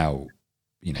so now,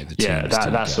 the team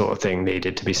that sort of thing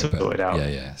needed to be sorted out.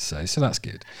 So that's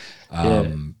good.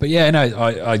 But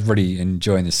I really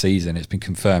enjoying the season. It's been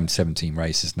confirmed 17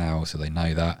 races now, so they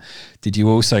know that. Did you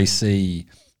also see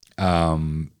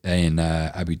in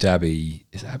Abu Dhabi?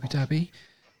 Is it Abu Dhabi?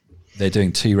 They're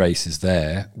doing 2 races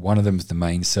there. One of them is the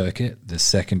main circuit. The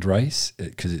second race,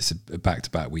 because it's a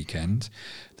back-to-back weekend.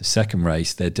 The second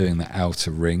race, they're doing the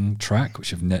outer ring track,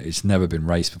 which it's never been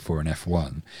raced before in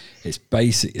F1. It's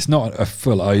basic. It's not a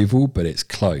full oval, but it's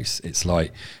close. It's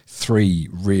like 3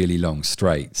 really long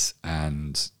straights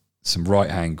and some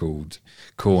right-angled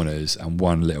corners and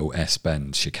one little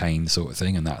S-bend chicane sort of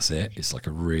thing, and that's it. It's like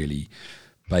a really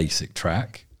basic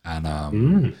track.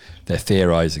 And they're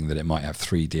theorising that it might have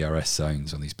 3 DRS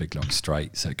zones on these big long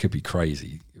straights, so it could be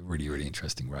crazy. Really, really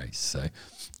interesting race. So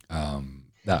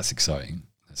that's exciting.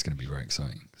 That's going to be very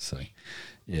exciting. So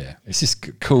it's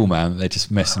just cool, man. They're just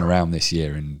messing around this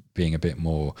year and being a bit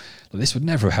more. This would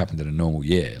never have happened in a normal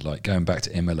year. Like going back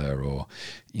to Imola or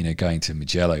going to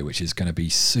Mugello, which is going to be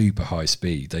super high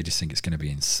speed. They just think it's going to be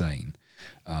insane.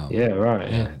 In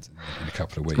a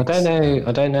couple of weeks. I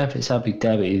don't know if it's Abu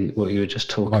Dhabi, what you were just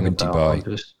talking about.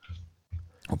 Dubai.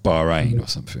 Or Bahrain or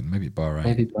something. Maybe Bahrain.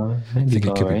 I think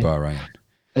it could be Bahrain.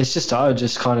 It's just I was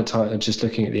just kind of just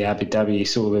looking at the Abu Dhabi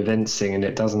sort of events thing, and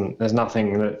there's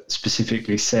nothing that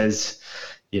specifically says,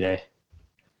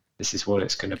 this is what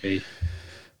it's going to be.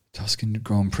 Tuscan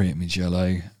Grand Prix at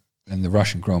Mugello and the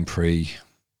Russian Grand Prix.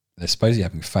 They're supposedly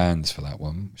having fans for that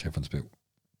one, which everyone's a bit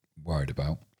worried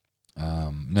about.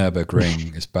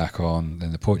 Nürburgring is back on.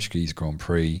 Then the Portuguese Grand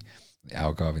Prix, the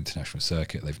Algarve International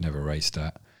Circuit, they've never raced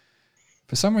at.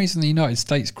 For some reason, the United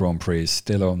States Grand Prix is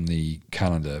still on the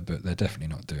calendar, but they're definitely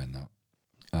not doing that.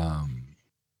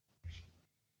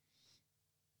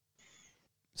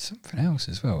 Something else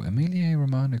as well. Emilia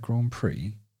Romagna Grand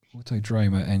Prix,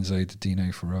 Autodromo Enzo di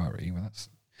Dino Ferrari. Well,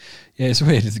 it's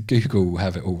weird. Google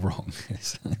have it all wrong.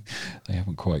 They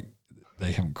haven't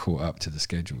caught up to the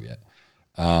schedule yet.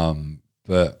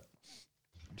 But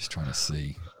I'm just trying to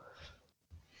see.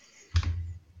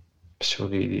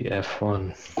 Surely the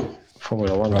F1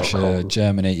 Formula 1. Russia,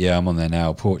 Germany. Yeah, I'm on there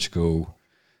now. Portugal.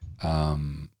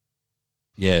 So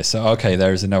okay,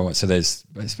 there is another one. So there's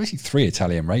basically 3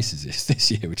 Italian races this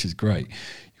year, which is great.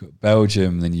 You've got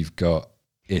Belgium, then you've got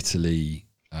Italy.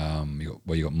 You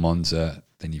got Monza,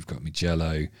 then you've got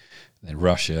Mugello, then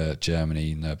Russia,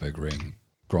 Germany, Nürburgring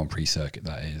Grand Prix circuit.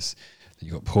 That is.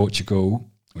 You've got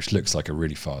Portugal, which looks like a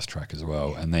really fast track as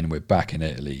well. And then we're back in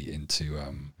Italy into,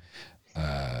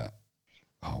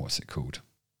 what's it called?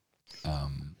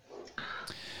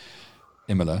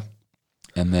 Imola.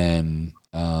 And then,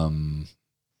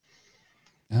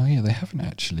 they haven't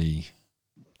actually.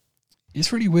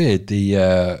 It's really weird. They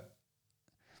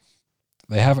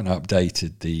haven't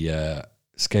updated the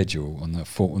schedule on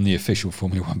the official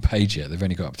Formula One page yet. They've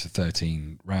only got up to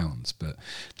 13 rounds, but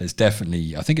there's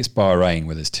definitely, I think it's Bahrain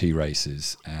where there's 2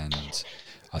 races, and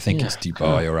I think it's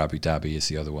Dubai or Abu Dhabi is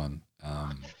the other one.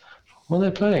 Well, they're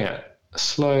playing at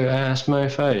slow ass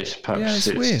mofos. Perhaps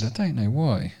it's weird. I don't know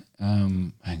why.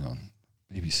 Hang on,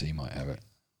 BBC might have it.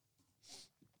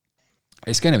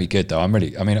 It's going to be good though. I'm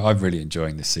really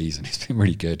enjoying this season. It's been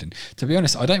really good, and to be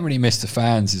honest, I don't really miss the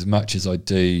fans as much as I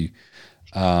do.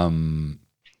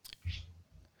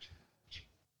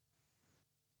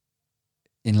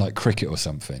 in like cricket or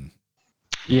something.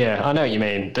 Yeah, I know what you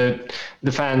mean.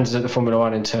 The fans at the Formula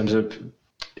One in terms of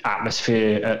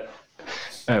atmosphere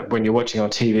when you're watching on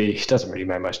TV, it doesn't really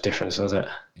make much difference, does it?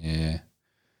 Yeah.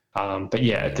 But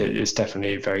yeah, it's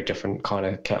definitely a very different kind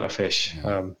of kettle of fish. Yeah.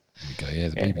 There we go. Yeah,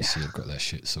 the BBC have got their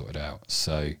shit sorted out.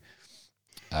 So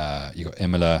you got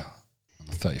Imola on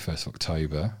the 31st of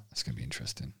October. That's going to be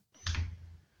interesting.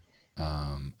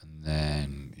 And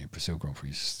then Brazil Grand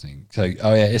Prix thing. So,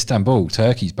 Istanbul,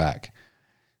 Turkey's back.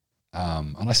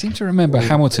 And I seem to remember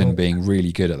Hamilton being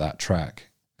really good at that track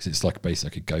because it's like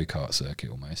basically like a go-kart circuit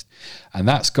almost. And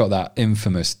that's got that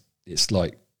infamous, it's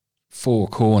like 4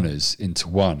 corners into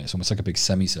one. It's almost like a big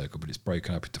semicircle, but it's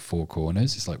broken up into 4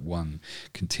 corners. It's like one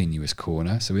continuous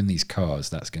corner. So in these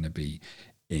cars, that's going to be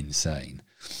insane.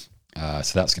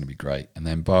 So that's going to be great. And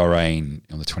then Bahrain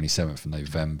on the 27th of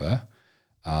November,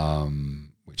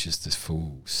 which is this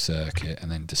full circuit.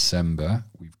 And then December,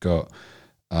 we've got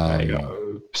there you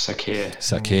go.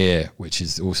 Sakir, which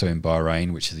is also in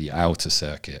Bahrain, which is the outer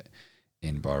circuit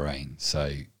in Bahrain.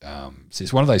 So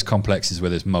it's one of those complexes where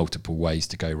there's multiple ways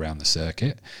to go around the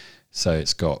circuit. So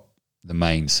it's got the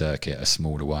main circuit, a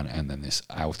smaller one, and then this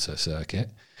outer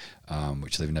circuit,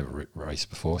 which they've never raced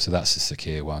before. So that's the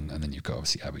Sakir one. And then you've got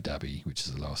obviously Abu Dhabi, which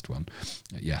is the last one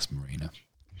at Yas Marina.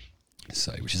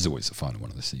 So, which is always the final one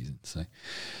of the season. So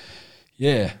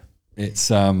yeah, it's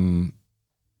going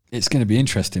to be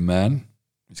interesting, man.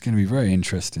 It's going to be very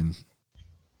interesting.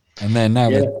 And then now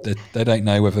they don't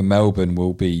know whether Melbourne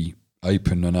will be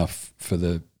open enough for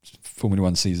the Formula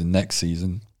One season next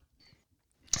season.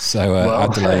 So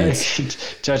Adelaide,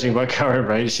 judging by current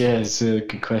rates, yeah, it's a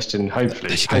good question. Hopefully,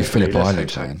 they should go Phillip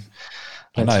Island, man.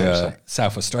 I know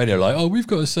South Australia are like, oh, we've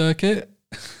got a circuit.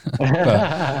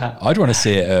 But I'd want to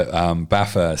see it at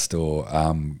Bathurst or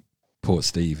Port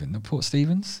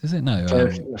Stephens, is it? No,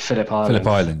 Phillip Island. Phillip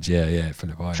Island, yeah,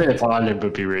 Phillip Island. Phillip Island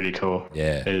would be really cool.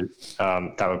 Yeah,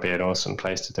 that would be an awesome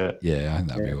place to do it. Yeah, I think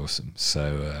that'd be awesome.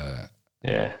 So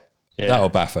yeah. That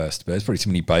or Bathurst, but there's probably too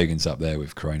many bogans up there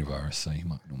with coronavirus, so you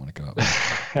might not want to go up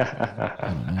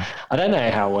there. I don't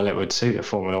know how well it would suit a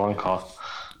Formula One car.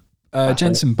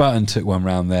 Jenson Button took one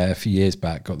round there a few years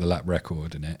back, got the lap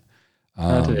record in it.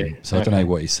 So I don't know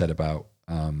what he said about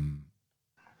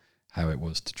how it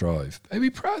was to drive. I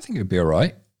think it would be all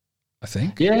right. I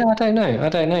think. Yeah, I don't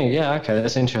know. Yeah, okay,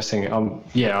 that's interesting.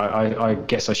 I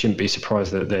guess I shouldn't be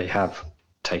surprised that they have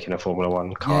taken a Formula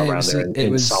One car around there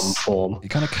in some form. It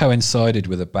kind of coincided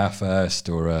with a Bathurst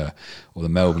or the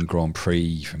Melbourne Grand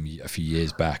Prix from a few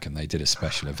years back, and they did a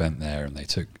special event there, and they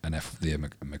took a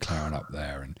McLaren up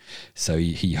there, and so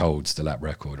he holds the lap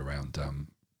record around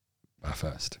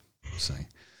Bathurst. So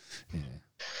yeah,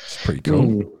 it's pretty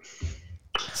cool.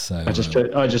 So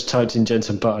I just typed in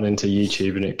Jenson Button into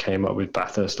YouTube, and it came up with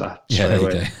Bathurst lap. Yeah, there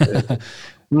you go.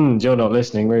 You're not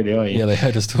listening, really, are you? Yeah, they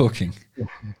heard us talking.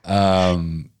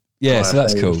 So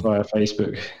that's cool. Via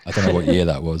Facebook. I don't know what year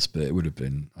that was, but it would have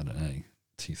been, I don't know,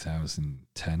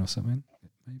 2010 or something,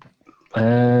 maybe.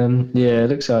 It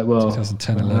looks like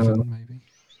 2010, 11, maybe.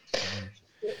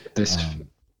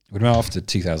 But after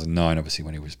 2009, obviously,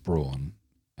 when he was Brawn,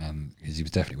 because he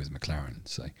was definitely with McLaren.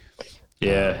 So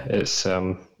yeah, it's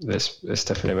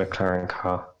definitely a McLaren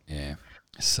car. Yeah.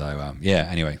 So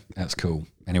anyway, that's cool.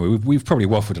 Anyway, we've probably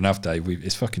waffled enough, Dave.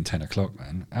 It's fucking 10 o'clock,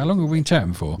 man. How long have we been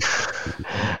chatting for?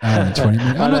 20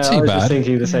 minutes. Not too bad. I was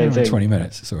thinking the same thing. 20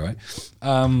 minutes. It's all right.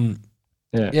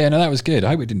 That was good. I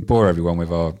hope it didn't bore everyone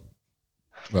with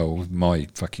with my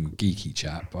fucking geeky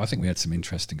chat, but I think we had some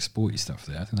interesting sporty stuff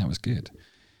there. I think that was good.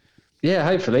 Yeah,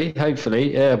 hopefully.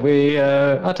 Yeah, we.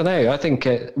 I don't know. I think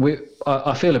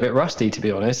I feel a bit rusty, to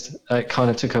be honest. It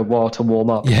kind of took a while to warm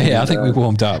up. Yeah. I think we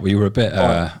warmed up. We were a bit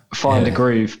find a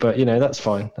groove, but that's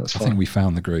fine. I think we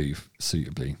found the groove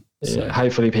suitably. So. Yeah,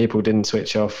 hopefully people didn't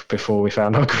switch off before we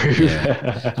found our groove.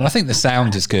 Yeah. And I think the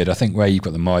sound is good. I think where you've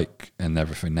got the mic and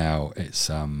everything now, it's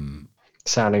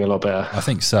sounding a lot better. I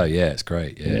think so. Yeah, it's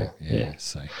great. Yeah.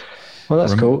 So. Well,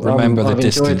 that's cool. Remember I've the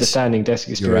distance. enjoyed the standing desk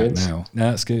experience. You're at now. No,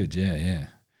 that's good. Yeah.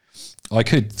 I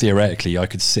could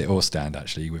sit or stand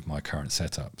actually with my current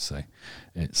setup. So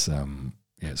it's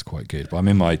it's quite good. But I'm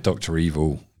in my Dr.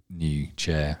 Evil new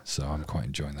chair, so I'm quite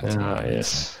enjoying that.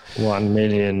 Yes, so. 1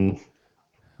 million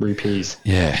rupees.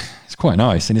 Yeah, it's quite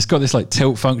nice, and it's got this like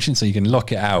tilt function, so you can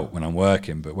lock it out when I'm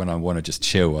working. But when I want to just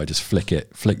chill, I just flick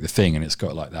the thing, and it's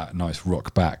got like that nice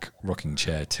rocking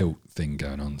chair tilt thing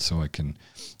going on, so I can.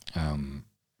 I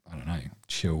don't know,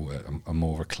 chill at a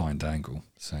more reclined angle.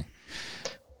 So,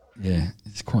 yeah,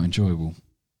 it's quite enjoyable.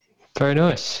 Very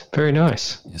nice.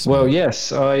 Yes, well,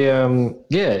 yes,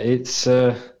 it's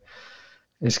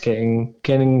It's getting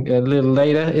a little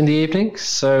later in the evening,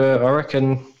 so I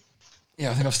reckon. Yeah,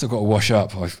 I think I've still got to wash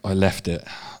up. I left it.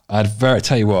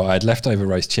 Tell you what, I had leftover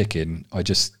roast chicken. I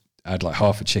had like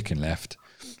half a chicken left.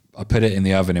 I put it in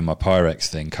the oven in my Pyrex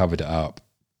thing, covered it up,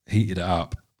 heated it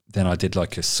up. Then I did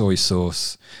like a soy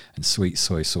sauce and sweet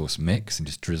soy sauce mix and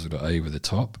just drizzled it over the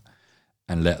top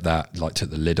and let that, like, took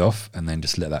the lid off and then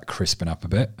just let that crispen up a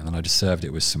bit. And then I just served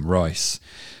it with some rice,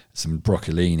 some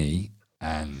broccolini,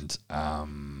 and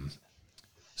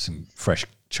some fresh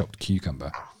chopped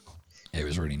cucumber. It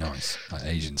was really nice, like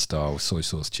Asian style soy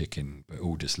sauce chicken, but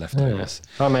all just leftovers.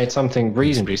 Yeah. I made something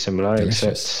reasonably similar, Delicious.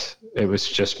 except it was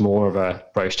just more of a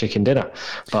roast chicken dinner.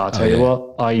 But I'll tell you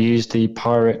what, I used the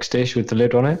Pyrex dish with the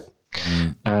lid on it,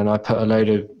 and I put a load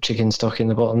of chicken stock in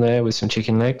the bottom there with some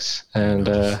chicken legs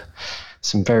and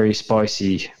some very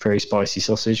spicy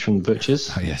sausage from the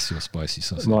butchers. Oh yes, your spicy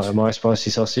sausage. My spicy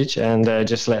sausage, and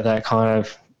just let that kind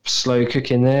of slow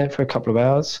cook in there for a couple of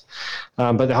hours.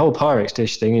 But the whole Pyrex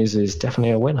dish thing is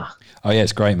definitely a winner. Oh yeah,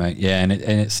 it's great, mate. Yeah, and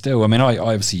it's still. I mean, I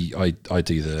obviously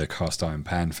do the cast iron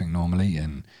pan thing normally,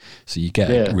 and so you get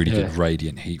a really good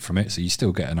radiant heat from it. So you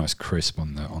still get a nice crisp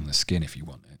on the skin if you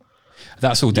want it.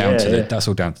 That's all down to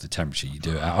the temperature you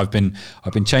do it at. I've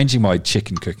been changing my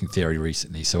chicken cooking theory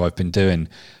recently, so I've been doing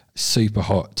super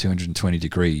hot 220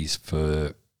 degrees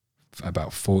for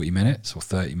about 40 minutes or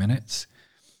 30 minutes.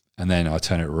 And then I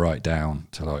turn it right down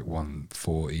to like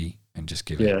 140 and just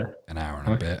give it an hour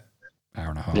and a bit, hour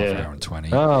and a half, hour and 20.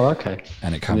 Oh, okay.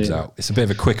 And it comes out. It's a bit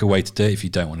of a quicker way to do it if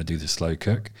you don't want to do the slow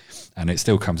cook. And it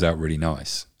still comes out really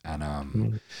nice.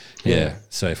 And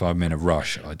so if I'm in a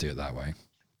rush, I do it that way.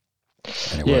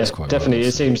 And it works quite definitely. well.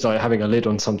 It seems like having a lid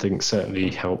on something certainly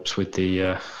helps with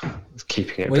the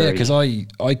keeping it. Well, yeah, because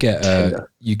I get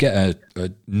you get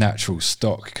a natural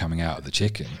stock coming out of the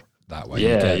chicken. That way,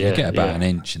 you get about an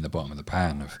inch in the bottom of the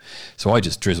pan so I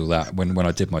just drizzle that. When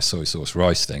I did my soy sauce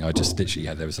rice thing, I just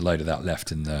literally there was a load of that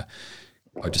left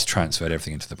I just transferred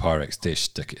everything into the Pyrex dish,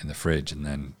 stuck it in the fridge, and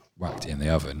then whacked it in the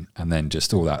oven, and then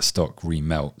just all that stock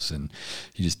remelts, and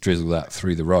you just drizzle that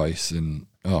through the rice, and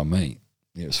oh mate,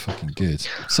 it was fucking good.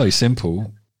 So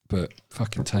simple, but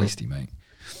fucking tasty, mate.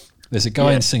 There's a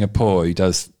guy in Singapore who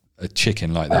does a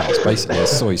chicken like that. It's basically a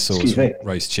soy sauce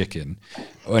roast chicken,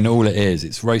 and all it is,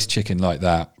 it's roast chicken like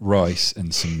that, rice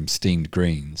and some steamed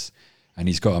greens, and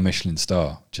he's got a Michelin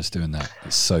star just doing that.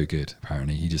 It's so good.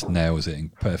 Apparently he just nails it in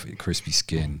perfect crispy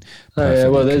skin.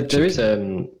 Well, there is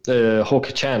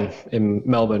Hawker Chan in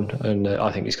Melbourne, and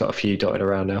I think he's got a few dotted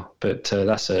around now, but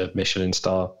that's a Michelin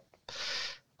star,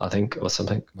 I think, or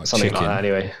something like that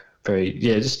anyway.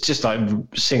 Just like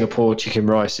Singapore chicken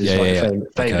rice is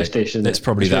famous dish. It's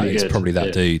probably that. Really, it's probably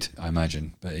that dude, I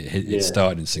imagine. But it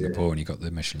started in Singapore, and he got the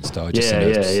Michelin star just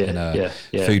in a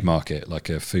food market, like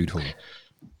a food hall.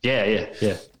 Yeah.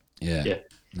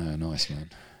 No, nice,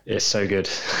 man. It's so good.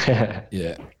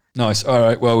 Yeah, nice. All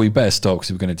right, well, we better stop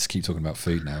because we're going to just keep talking about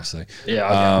food now. So yeah,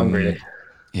 I'm hungry.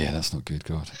 Yeah, that's not good.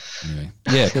 God. Anyway,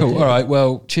 yeah, cool. All right,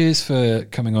 well, cheers for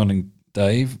coming on and.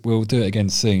 Dave, we'll do it again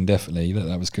soon, definitely.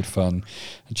 That was good fun.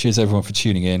 And cheers everyone for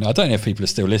tuning in. I don't know if people are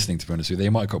still listening, to be honest with you. They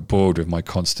might have got bored with my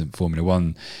constant Formula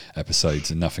One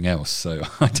episodes and nothing else. So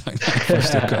I don't know if I've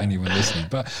still got anyone listening.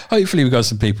 But hopefully we've got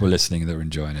some people listening that are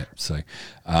enjoying it. So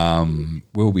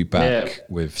we'll be back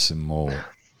with some more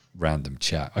random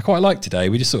chat. I quite like today.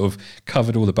 We just sort of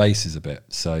covered all the bases a bit.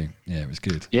 So yeah, it was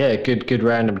good. Yeah, good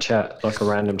random chat, like a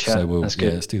random chat. So That's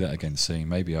good. Let's do that again soon.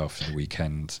 Maybe after the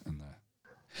weekend and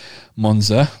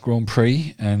Monza Grand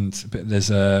Prix, and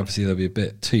there's obviously there'll be a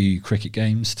bit 2 cricket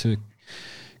games to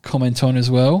comment on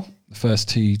as well. The first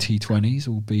 2 T20s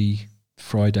will be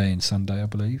Friday and Sunday, I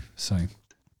believe. So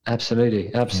absolutely.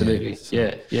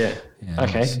 Yeah.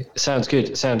 Okay, nice. Sounds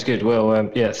good.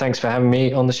 Well, thanks for having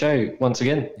me on the show once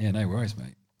again. Yeah, no worries,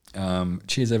 mate.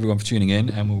 Cheers everyone for tuning in,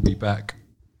 and we'll be back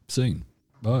soon.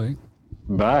 Bye.